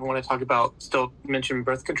 Does anyone want to still mention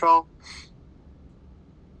birth control?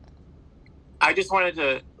 I just wanted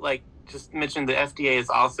to, like, just mention the FDA is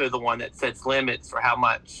also the one that sets limits for how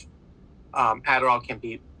much Adderall can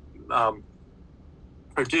be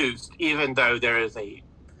produced, even though there is a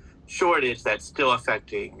shortage that's still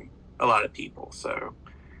affecting a lot of people. So,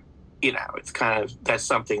 it's kind of, that's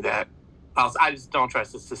something that I just don't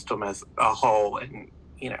trust the system as a whole. And,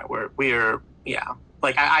 we're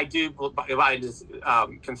like, I do buy this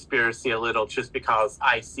conspiracy a little just because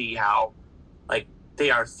I see how, like,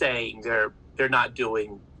 they are saying they're they're not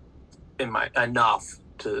doing enough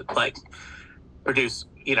to like produce,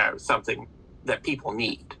 something that people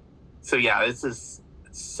need. So yeah, this is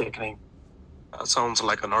sickening. That sounds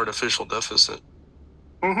like an artificial deficit.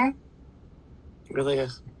 Mm-hmm. It really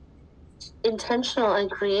is. Intentional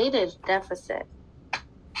and created deficit.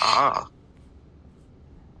 Ah.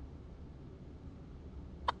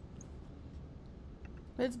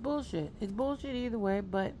 It's bullshit. It's bullshit either way,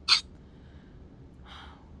 but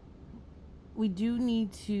we do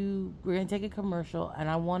need to. We're going to take a commercial, and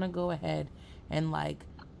I want to go ahead and,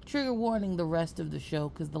 trigger warning the rest of the show,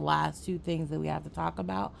 because the last two things that we have to talk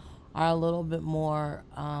about are a little bit more,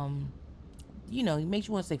 it makes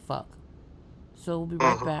you want to say fuck. So we'll be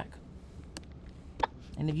right back.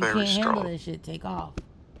 And if you Very can't handle strong. this shit, take off.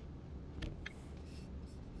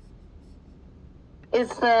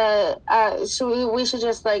 It's we should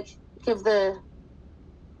just give the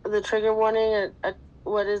trigger warning.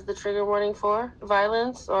 What is the trigger warning for?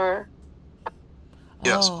 Violence or?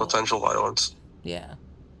 Yes, Oh, potential violence. yeah.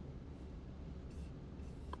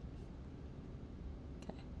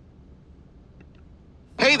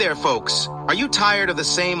 Hey there, folks. Are you tired of the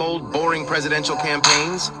same old boring presidential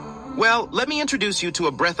campaigns? Well, let me introduce you to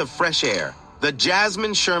a breath of fresh air, the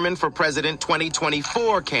Jasmine Sherman for President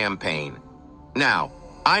 2024 campaign. Now,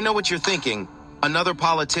 I know what you're thinking. Another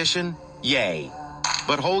politician? Yay.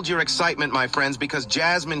 But hold your excitement, my friends, because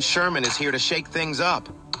Jasmine Sherman is here to shake things up.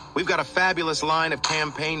 We've got a fabulous line of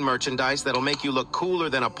campaign merchandise that'll make you look cooler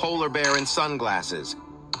than a polar bear in sunglasses.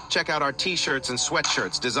 Check out our t-shirts and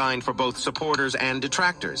sweatshirts designed for both supporters and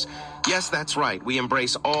detractors. Yes, that's right. We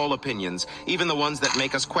embrace all opinions, even the ones that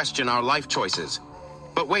make us question our life choices.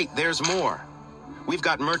 But wait, there's more. We've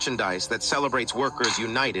got merchandise that celebrates workers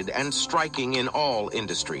united and striking in all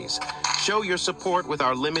industries. Show your support with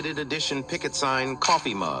our limited edition picket sign,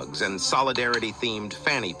 coffee mugs, and solidarity-themed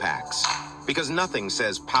fanny packs. Because nothing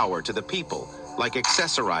says power to the people like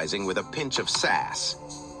accessorizing with a pinch of sass.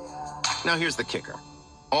 Now here's the kicker.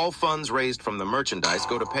 All funds raised from the merchandise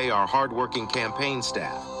go to pay our hardworking campaign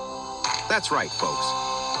staff. That's right, folks.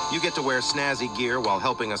 You get to wear snazzy gear while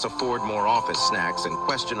helping us afford more office snacks and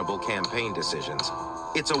questionable campaign decisions.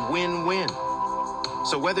 It's a win-win.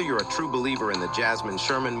 So whether you're a true believer in the Jasmine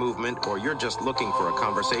Sherman movement or you're just looking for a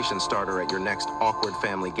conversation starter at your next awkward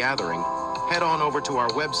family gathering, head on over to our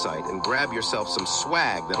website and grab yourself some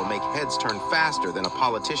swag that'll make heads turn faster than a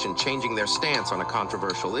politician changing their stance on a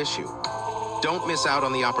controversial issue. Don't miss out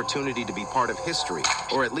on the opportunity to be part of history,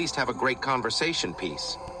 or at least have a great conversation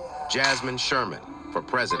piece. Jasmine Sherman for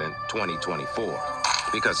President 2024.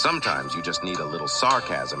 Because sometimes you just need a little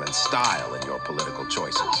sarcasm and style in your political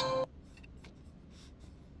choices.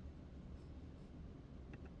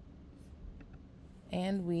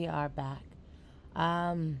 And we are back.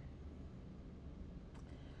 I'm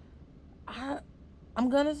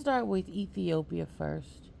going to start with Ethiopia first.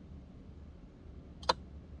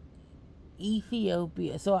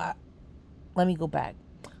 Ethiopia. So let me go back.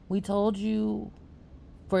 We told you,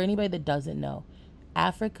 for anybody that doesn't know,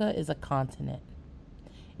 Africa is a continent.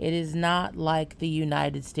 It is not like the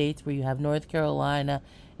United States where you have North Carolina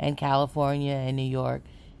and California and New York.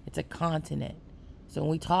 It's a continent. So when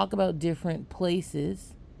we talk about different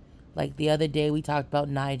places, like the other day we talked about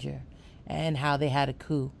Niger and how they had a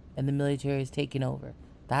coup and the military is taking over.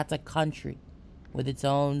 That's a country with its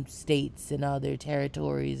own states and other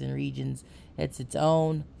territories and regions. It's its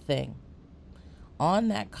own thing. On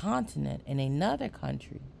that continent, in another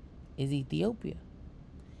country, is Ethiopia.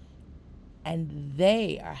 And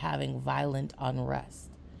they are having violent unrest.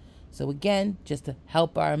 So again, just to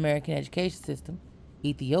help our American education system,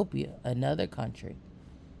 Ethiopia, another country,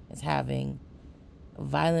 is having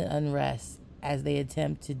violent unrest as they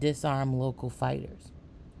attempt to disarm local fighters.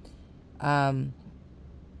 I'm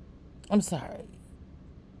sorry.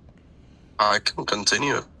 I can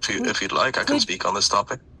continue if you'd like. I can speak on this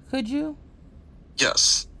topic. Could you?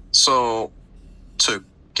 Yes. So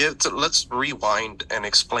let's rewind and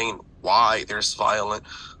explain why there's violent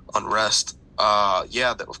unrest.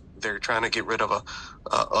 They're trying to get rid of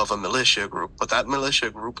a militia group, but that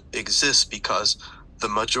militia group exists because the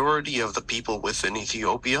majority of the people within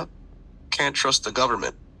Ethiopia can't trust the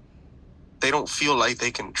government. They don't feel like they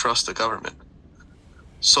can trust the government.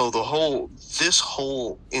 So this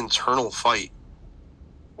whole internal fight,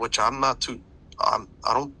 which I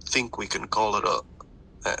don't think we can call it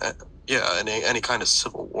any kind of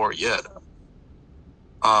civil war yet.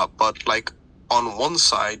 But like on one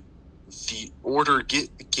side, the order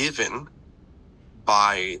given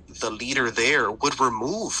by the leader there would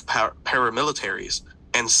remove paramilitaries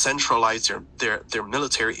and centralize their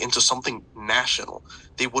military into something national.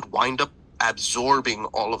 They would wind up absorbing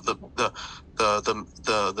all of the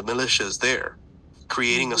the militias there,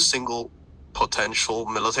 creating a single potential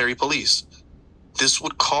military police. This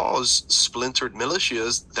would cause splintered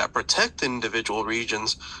militias that protect individual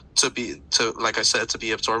regions like I said, to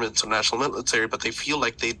be absorbed into national military, but they feel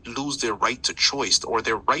like they lose their right to choice or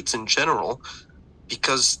their rights in general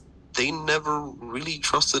because they never really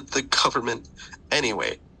trusted the government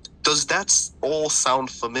anyway. Does that all sound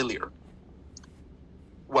familiar?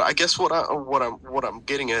 Well, I guess what I'm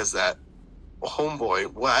getting is that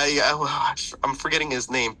homeboy, I'm forgetting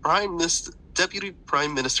his name, Deputy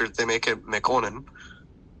Prime Minister Temeke Mekonnen,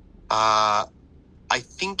 I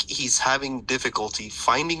think he's having difficulty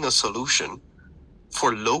finding a solution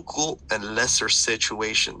for local and lesser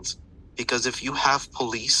situations. Because if you have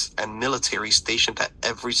police and military stationed at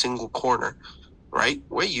every single corner, right,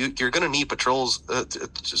 where you're going to need patrols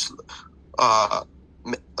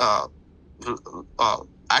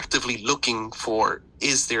actively looking for,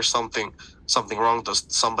 is there something wrong? Does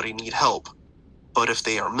somebody need help? But if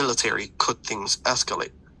they are military, could things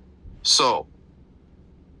escalate? So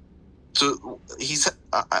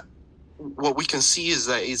what we can see is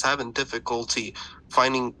that he's having difficulty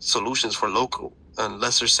finding solutions for local and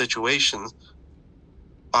lesser situations,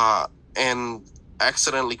 and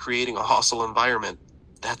accidentally creating a hostile environment.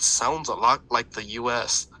 That sounds a lot like the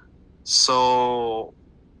U.S. So,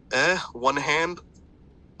 one hand,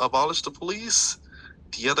 abolish the police.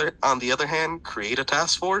 On the other hand, create a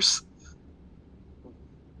task force.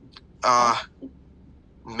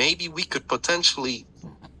 Maybe we could potentially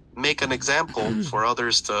make an example for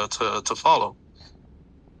others to follow.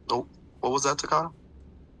 Oh, what was that, Takana?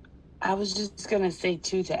 I was just gonna say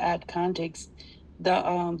too, to add context,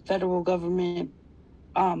 the federal government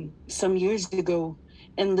some years ago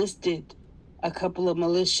enlisted a couple of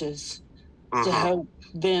militias to help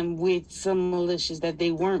them with some militias that they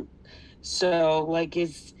weren't. So like you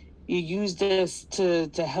use this to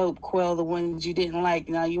help quell the ones you didn't like.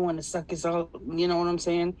 Now you want to suck us all, you know what I'm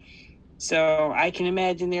saying? So I can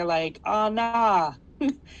imagine they're like, oh nah.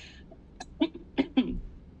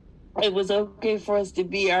 It was okay for us to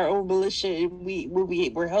be our own militia and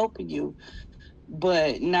we're helping you.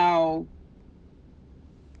 But now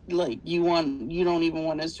like you don't even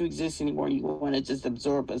want us to exist anymore. You want to just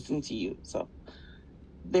absorb us into you. So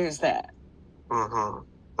there's that.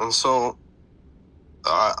 And so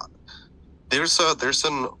there's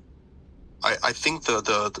an I think the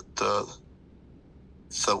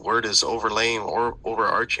word is overlaying or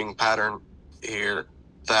overarching pattern here,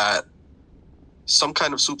 that some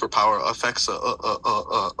kind of superpower affects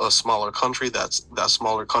a smaller country. That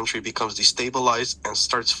smaller country becomes destabilized and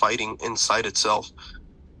starts fighting inside itself.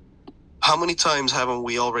 How many times haven't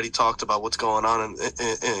we already talked about what's going on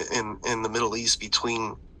in the Middle East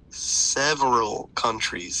between several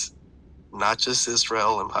countries, not just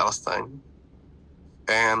Israel and Palestine?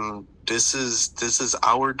 And this is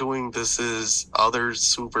our doing. This is other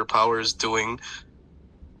superpowers doing.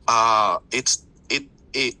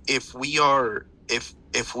 If we are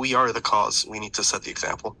the cause, we need to set the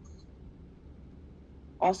example.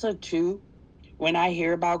 Also, too, when I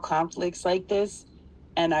hear about conflicts like this,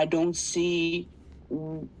 and I don't see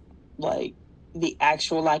like the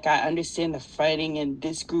actual, like I understand the fighting and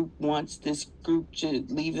this group wants this group to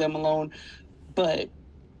leave them alone, but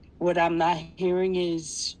what I'm not hearing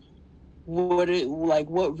is what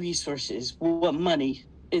resources, what money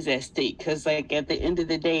is at stake. Because like at the end of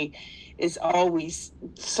the day, it's always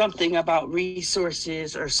something about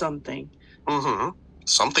resources or something.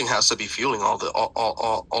 Something has to be fueling all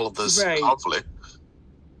of this conflict.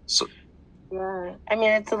 So yeah, I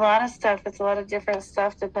mean, it's a lot of stuff. It's a lot of different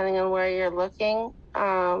stuff depending on where you're looking.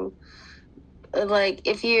 Like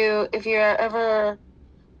if you're ever,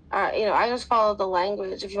 I just follow the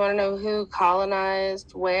language. If you want to know who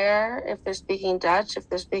colonized where, if they're speaking Dutch, if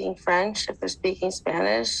they're speaking French, if they're speaking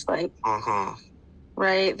Spanish, like,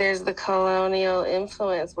 right, there's the colonial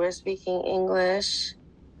influence. We're speaking English,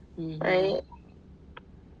 right?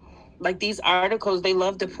 Like these articles, they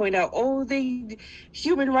love to point out, they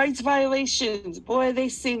human rights violations. Boy, they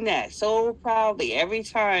sing that so proudly every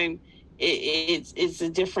time it's a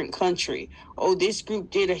different country. Oh, this group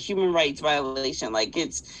did a human rights violation. Like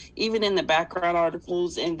it's even in the background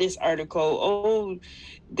articles in this article. Oh,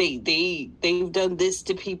 they've done this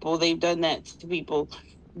to people. They've done that to people.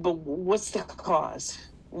 But what's the cause?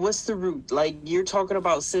 What's the root? Like you're talking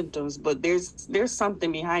about symptoms, but there's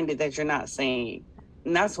something behind it that you're not saying.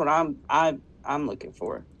 And that's what I'm looking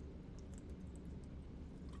for.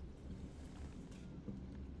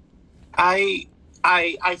 I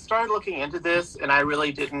started looking into this, and I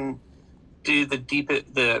really didn't do the deep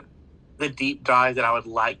dive that I would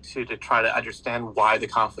like to try to understand why the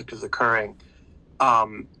conflict is occurring.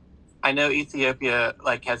 I know Ethiopia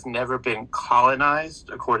has never been colonized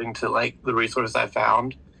according to the resources I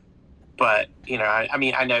found, but I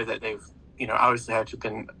mean I know that they've obviously had to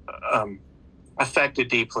been affected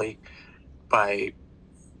deeply by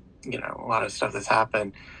a lot of stuff that's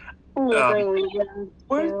happened. Weren't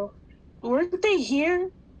they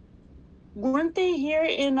here? Weren't they here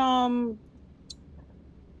in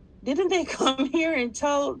Didn't they come here and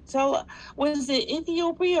tell? Was it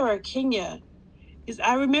Ethiopia or Kenya? Because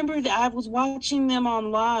I remember that I was watching them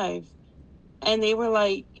on live, and they were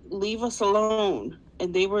like, "Leave us alone,"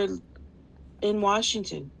 and they were in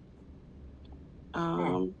Washington.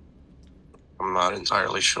 I'm not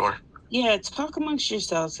entirely sure. Yeah, talk amongst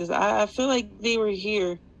yourselves, because I feel like they were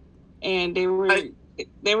here, and they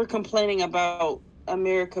were complaining about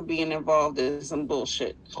America being involved in some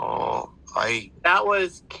bullshit. Oh, that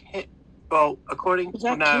was according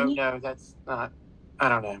to no, that's not. I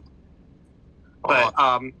don't know, but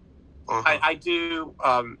I do.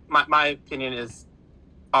 My opinion is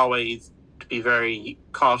always to be very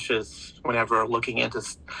cautious whenever looking into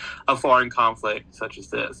a foreign conflict such as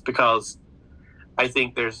this, because I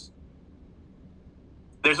think there's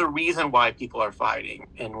a reason why people are fighting,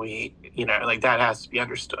 and we, that has to be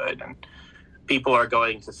understood, and people are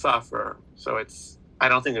going to suffer. So I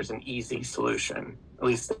don't think there's an easy solution, at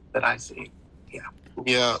least that I see. Yeah.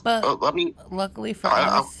 Yeah. But I mean, luckily for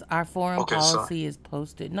us, our foreign policy is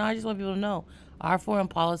posted. No, I just want people to know our foreign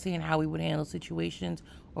policy and how we would handle situations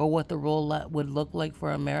or what the role would look like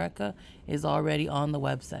for America is already on the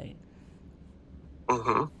website.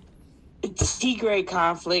 Mm-hmm. Tigray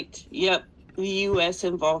conflict. Yep. The U.S.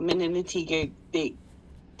 involvement in the Tigray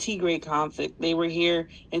conflict. They were here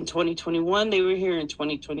in 2021. They were here in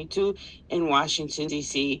 2022 in Washington,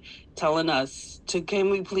 D.C., telling us can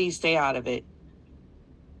we please stay out of it?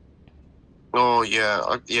 Oh,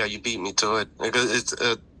 yeah. Yeah, you beat me to it. Because it's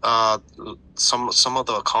some of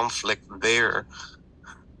the conflict there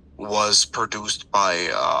was produced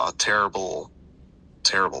by terrible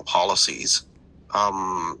policies.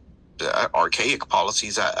 Archaic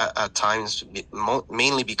policies at times,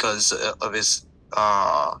 mainly because of it's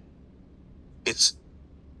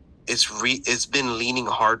been leaning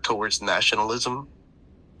hard towards nationalism,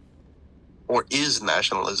 or is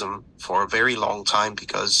nationalism, for a very long time,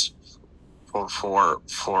 because for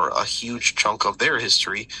a huge chunk of their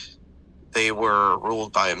history they were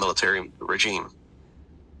ruled by a military regime.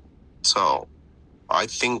 So I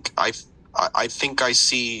think I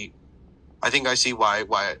see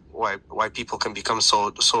why people can become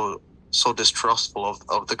so distrustful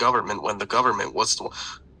of the government when the government was the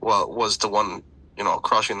one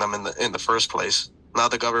crushing them in the first place. Now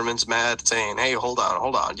the government's mad, saying, "Hey, hold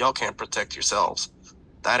on, y'all can't protect yourselves.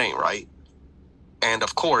 That ain't right." And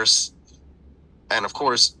of course,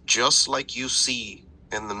 just like you see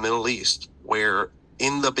in the Middle East, where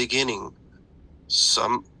in the beginning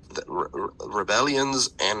some rebellions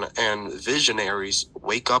and visionaries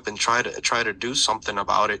wake up and try to do something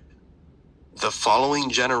about it, the following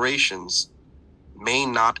generations may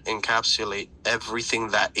not encapsulate everything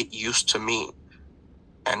that it used to mean,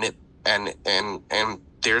 and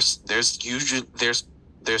there's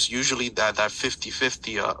usually that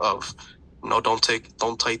 50-50 of no, don't take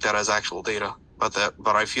that as actual data, but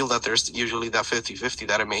I feel that there's usually that 50-50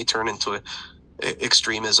 that it may turn into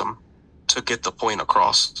extremism to get the point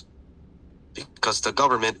across, because the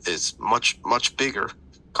government is much bigger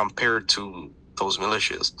compared to those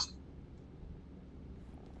militias.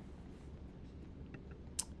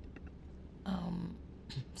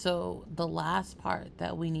 So the last part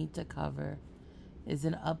that we need to cover is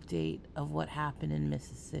an update of what happened in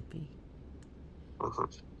Mississippi.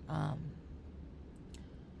 And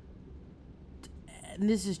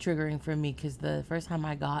this is triggering for me because the first time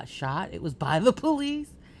I got shot, it was by the police.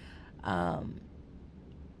 But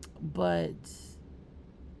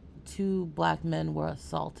 2 black men were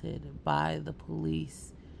assaulted by the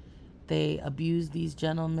police. They abused these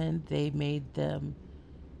gentlemen.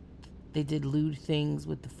 They did lewd things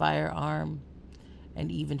with the firearm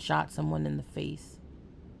and even shot someone in the face.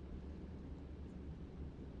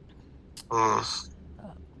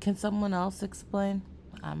 Can someone else explain?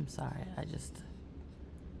 I'm sorry.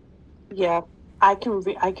 Yeah, I can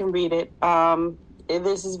read it.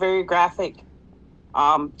 This is very graphic.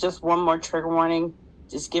 Just one more trigger warning.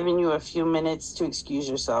 Just giving you a few minutes to excuse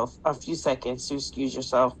yourself, a few seconds to excuse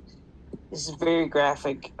yourself. This is a very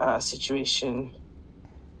graphic situation.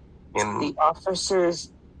 The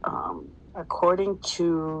officers, according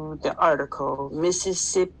to the article,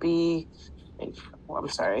 Mississippi. I'm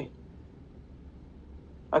sorry.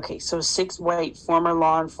 Okay, so 6 white former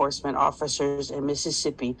law enforcement officers in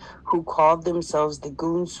Mississippi who called themselves the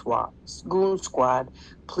Goon Squad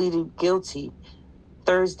pleaded guilty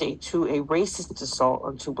Thursday to a racist assault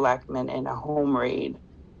on 2 black men in a home raid.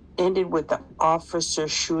 Ended with the officer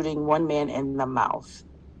shooting one man in the mouth.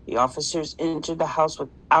 The officers entered the house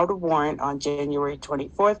without a warrant on January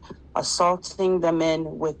 24th, assaulting the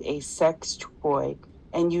men with a sex toy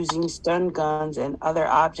and using stun guns and other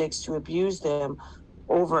objects to abuse them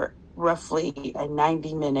over roughly a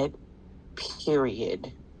 90-minute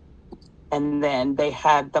period. And then they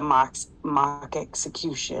had the mock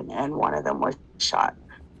execution, and one of them was shot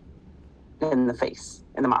in the face,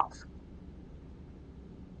 in the mouth.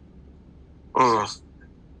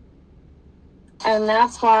 And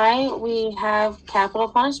that's why we have capital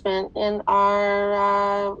punishment in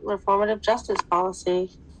our reformative justice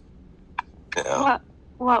policy. Yeah.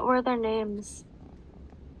 What were their names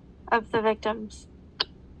of the victims?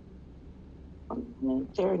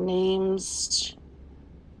 Their names.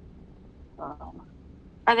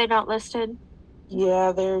 Are they not listed?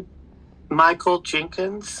 Yeah, they're Michael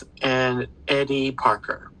Jenkins and Eddie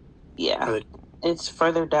Parker. Yeah, it's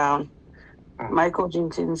further down. Michael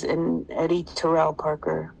Jenkins and Eddie Terrell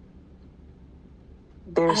Parker.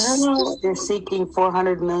 They're seeking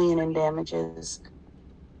 $400 million in damages.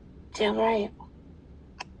 Damn right.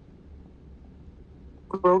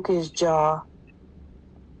 Broke his jaw.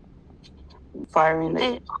 Firing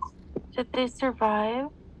the. Did they survive?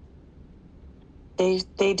 They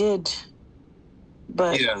did.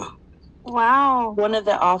 But yeah. Wow. One of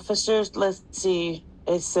the officers, let's see,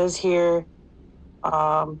 it says here,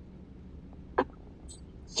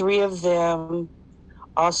 3 of them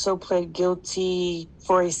also pled guilty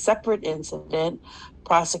for a separate incident.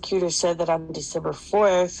 Prosecutors said that on December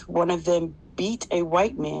 4th, one of them beat a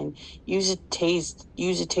white man, used a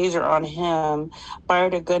taser on him,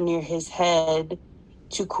 fired a gun near his head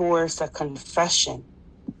to coerce a confession.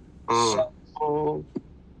 So,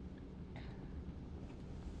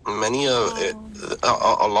 many of it,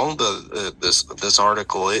 along this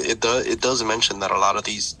article, it does mention that a lot of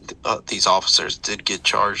these officers did get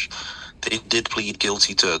charged. They did plead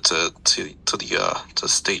guilty to the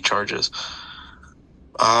state charges,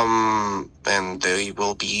 and they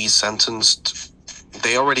will be sentenced.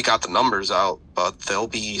 They already got the numbers out, but they'll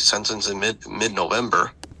be sentenced in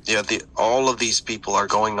mid-November. Yeah, all of these people are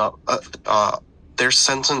going up. Their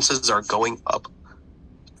sentences are going up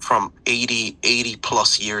from 80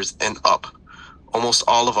 plus years and up. Almost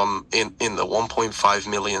all of them in the 1.5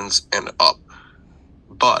 millions and up.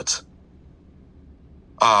 But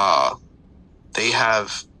they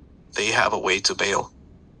have a way to bail.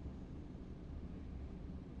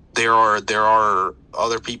 There are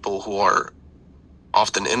other people who are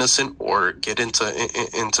often innocent or get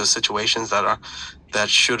into situations that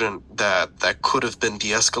could have been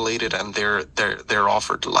de-escalated, and they're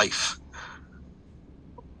offered life.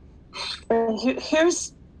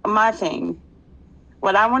 Here's my thing.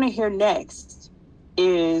 What I want to hear next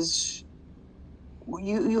is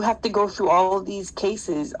you have to go through all of these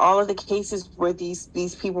cases, all of the cases where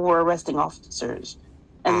these people were arresting officers.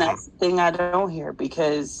 And that's the thing I don't hear,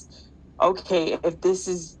 because, okay, if this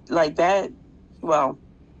is like that, well,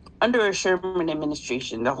 under a Sherman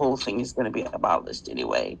administration, the whole thing is going to be abolished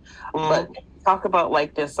anyway. But talk about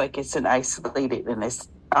like this, like it's an isolated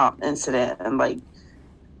incident, and like,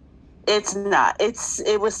 it's not.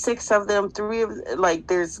 It was 6 of them. 3 of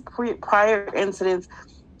there's prior incidents.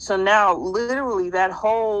 So now, literally, that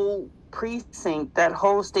whole precinct, that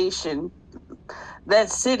whole station, that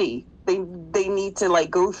city, they need to like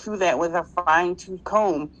go through that with a fine-tooth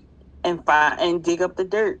comb and dig up the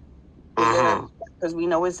dirt, because we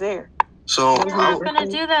know it's there. So they're not gonna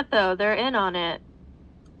do that though. They're in on it.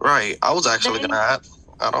 Right. I was actually gonna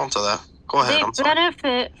add on to that. Go ahead. They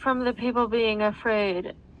benefit from the people being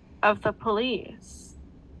afraid of the police.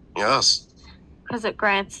 Yes. Because it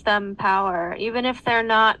grants them power. Even if they're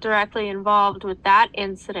not directly involved with that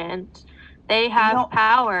incident, they have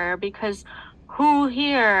power, because who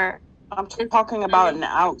here... I'm talking about an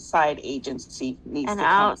outside agency. An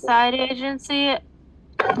outside agency?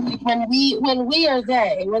 When we are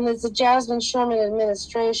they, when it's a Jasmine Sherman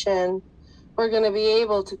administration, we're going to be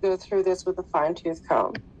able to go through this with a fine-tooth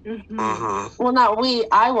comb. Well, not we,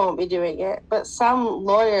 I won't be doing it, but some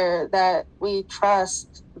lawyer that we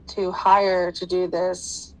trust to hire to do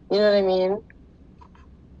this. You know what I mean?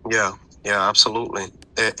 Yeah, absolutely.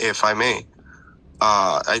 If I may,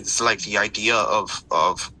 it's like the idea of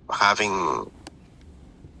having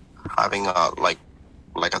a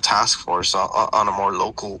like a task force on a more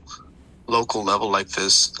local level like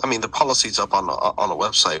this. I mean, the policy's up on the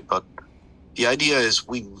website, but The idea is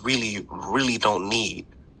we really, really don't need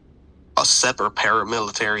a separate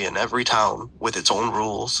paramilitary in every town with its own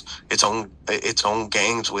rules, its own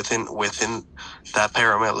gangs within that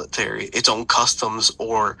paramilitary, its own customs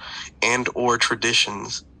or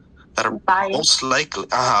traditions that are most likely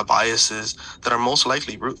biases that are most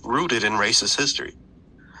likely rooted in racist history.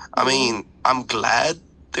 I mean, I'm glad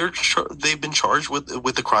they've been charged with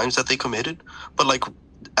the crimes that they committed, but like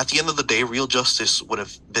at the end of the day, real justice would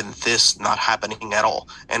have been this not happening at all,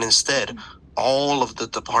 and instead, all of the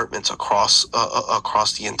departments across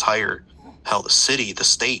the entire city, the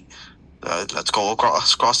state, let's go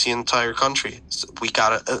across the entire country. We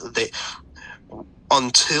gotta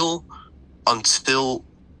until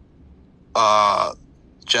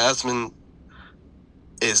Jasmine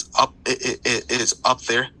is up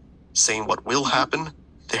there saying what will happen.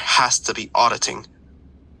 There has to be auditing.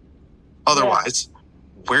 Otherwise,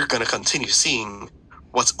 we're going to continue seeing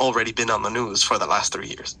what's already been on the news for the last 3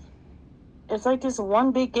 years. It's like this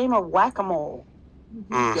one big game of whack-a-mole.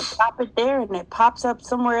 You pop it there and it pops up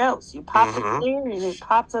somewhere else. You pop it there and it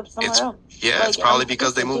pops up somewhere else. Yeah, like, it's probably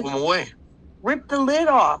because they move them away. Rip the lid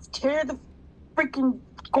off. Tear the freaking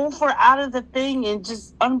gopher out of the thing and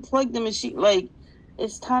just unplug the machine. Like,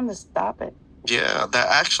 it's time to stop it. Yeah, that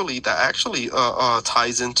actually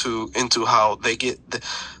ties into how they get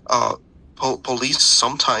police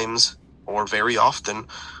sometimes or very often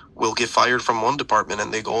will get fired from one department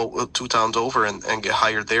and they go 2 towns over and get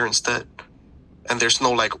hired there instead. And there's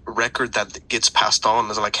no like record that gets passed on.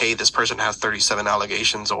 It's like, hey, this person has 37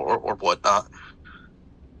 allegations or whatnot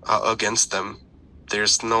against them.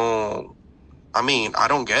 There's no, I mean, I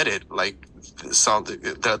don't get it. Like,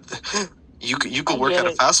 that you could work at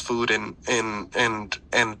a fast food and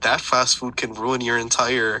that fast food can ruin your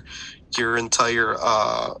entire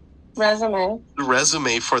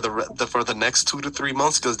resume for the next 2 to 3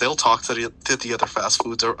 months, because they'll talk to the other fast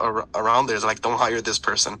foods around there. It's like, don't hire this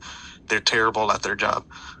person, they're terrible at their job.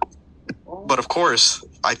 But of course,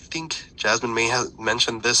 I think Jasmine may have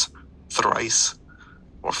mentioned this thrice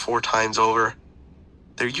or 4 times over.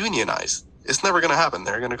 They're unionized. It's never going to happen.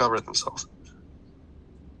 They're going to cover themselves.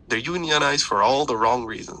 They're unionized for all the wrong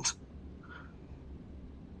reasons.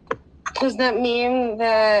 Does that mean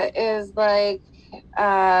that is like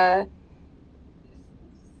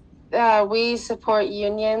we support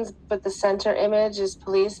unions, but the center image is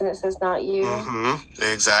police and it says not you?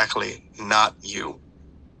 Exactly. Not you.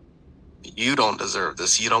 You don't deserve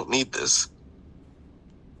this. You don't need this.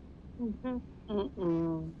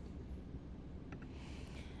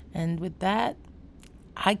 And with that,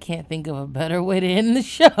 I can't think of a better way to end the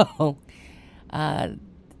show.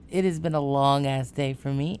 It has been a long-ass day for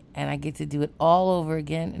me, and I get to do it all over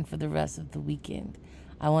again and for the rest of the weekend.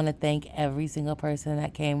 I want to thank every single person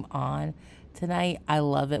that came on tonight. I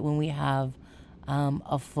love it when we have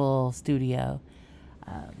a full studio.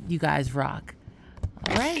 You guys rock.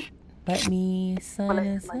 All right. Let me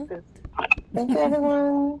sign us out. Thanks,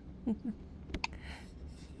 everyone.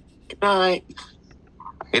 Good night.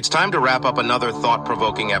 It's time to wrap up another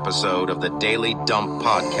thought-provoking episode of the Daily Dump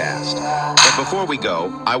podcast. But before we go,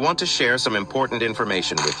 I want to share some important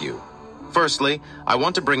information with you. Firstly, I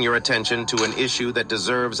want to bring your attention to an issue that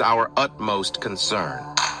deserves our utmost concern.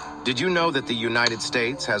 Did you know that the United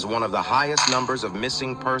States has one of the highest numbers of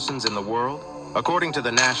missing persons in the world? According to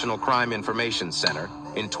the National Crime Information Center,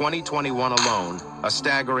 in 2021 alone, a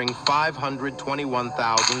staggering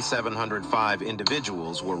 521,705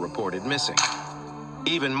 individuals were reported missing.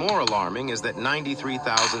 Even more alarming is that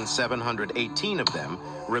 93,718 of them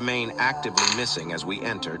remain actively missing as we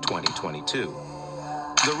enter 2022.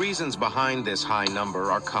 The reasons behind this high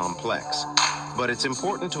number are complex, but it's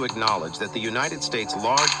important to acknowledge that the United States'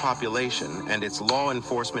 large population and its law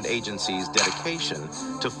enforcement agencies' dedication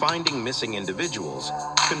to finding missing individuals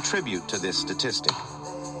contribute to this statistic.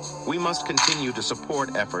 We must continue to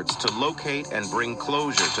support efforts to locate and bring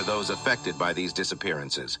closure to those affected by these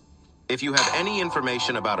disappearances. If you have any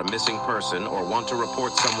information about a missing person or want to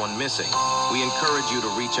report someone missing, we encourage you to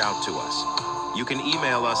reach out to us. You can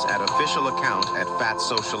email us at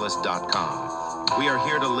officialaccount@fatsocialist.com. We are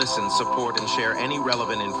here to listen, support, and share any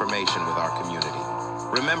relevant information with our community.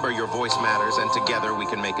 Remember, your voice matters, and together we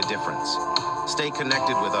can make a difference. Stay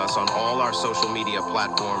connected with us on all our social media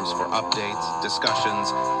platforms for updates,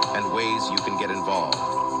 discussions, and ways you can get involved.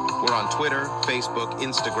 We're on Twitter, Facebook,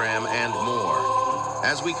 Instagram, and more.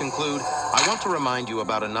 As we conclude, I want to remind you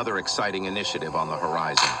about another exciting initiative on the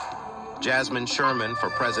horizon. Jasmine Sherman for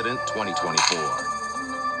President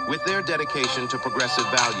 2024. With their dedication to progressive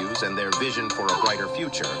values and their vision for a brighter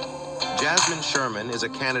future, Jasmine Sherman is a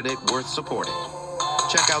candidate worth supporting.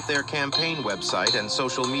 Check out their campaign website and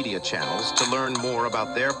social media channels to learn more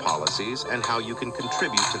about their policies and how you can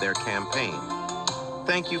contribute to their campaign.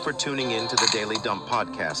 Thank you for tuning in to the Daily Dump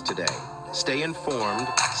podcast today. Stay informed,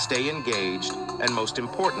 stay engaged, and most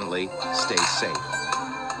importantly, stay safe.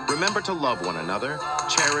 Remember to love one another,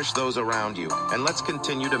 cherish those around you, and let's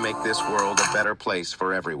continue to make this world a better place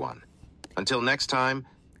for everyone. Until next time,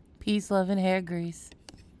 peace, love, and hair grease.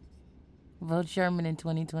 Vote Sherman in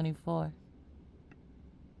 2024.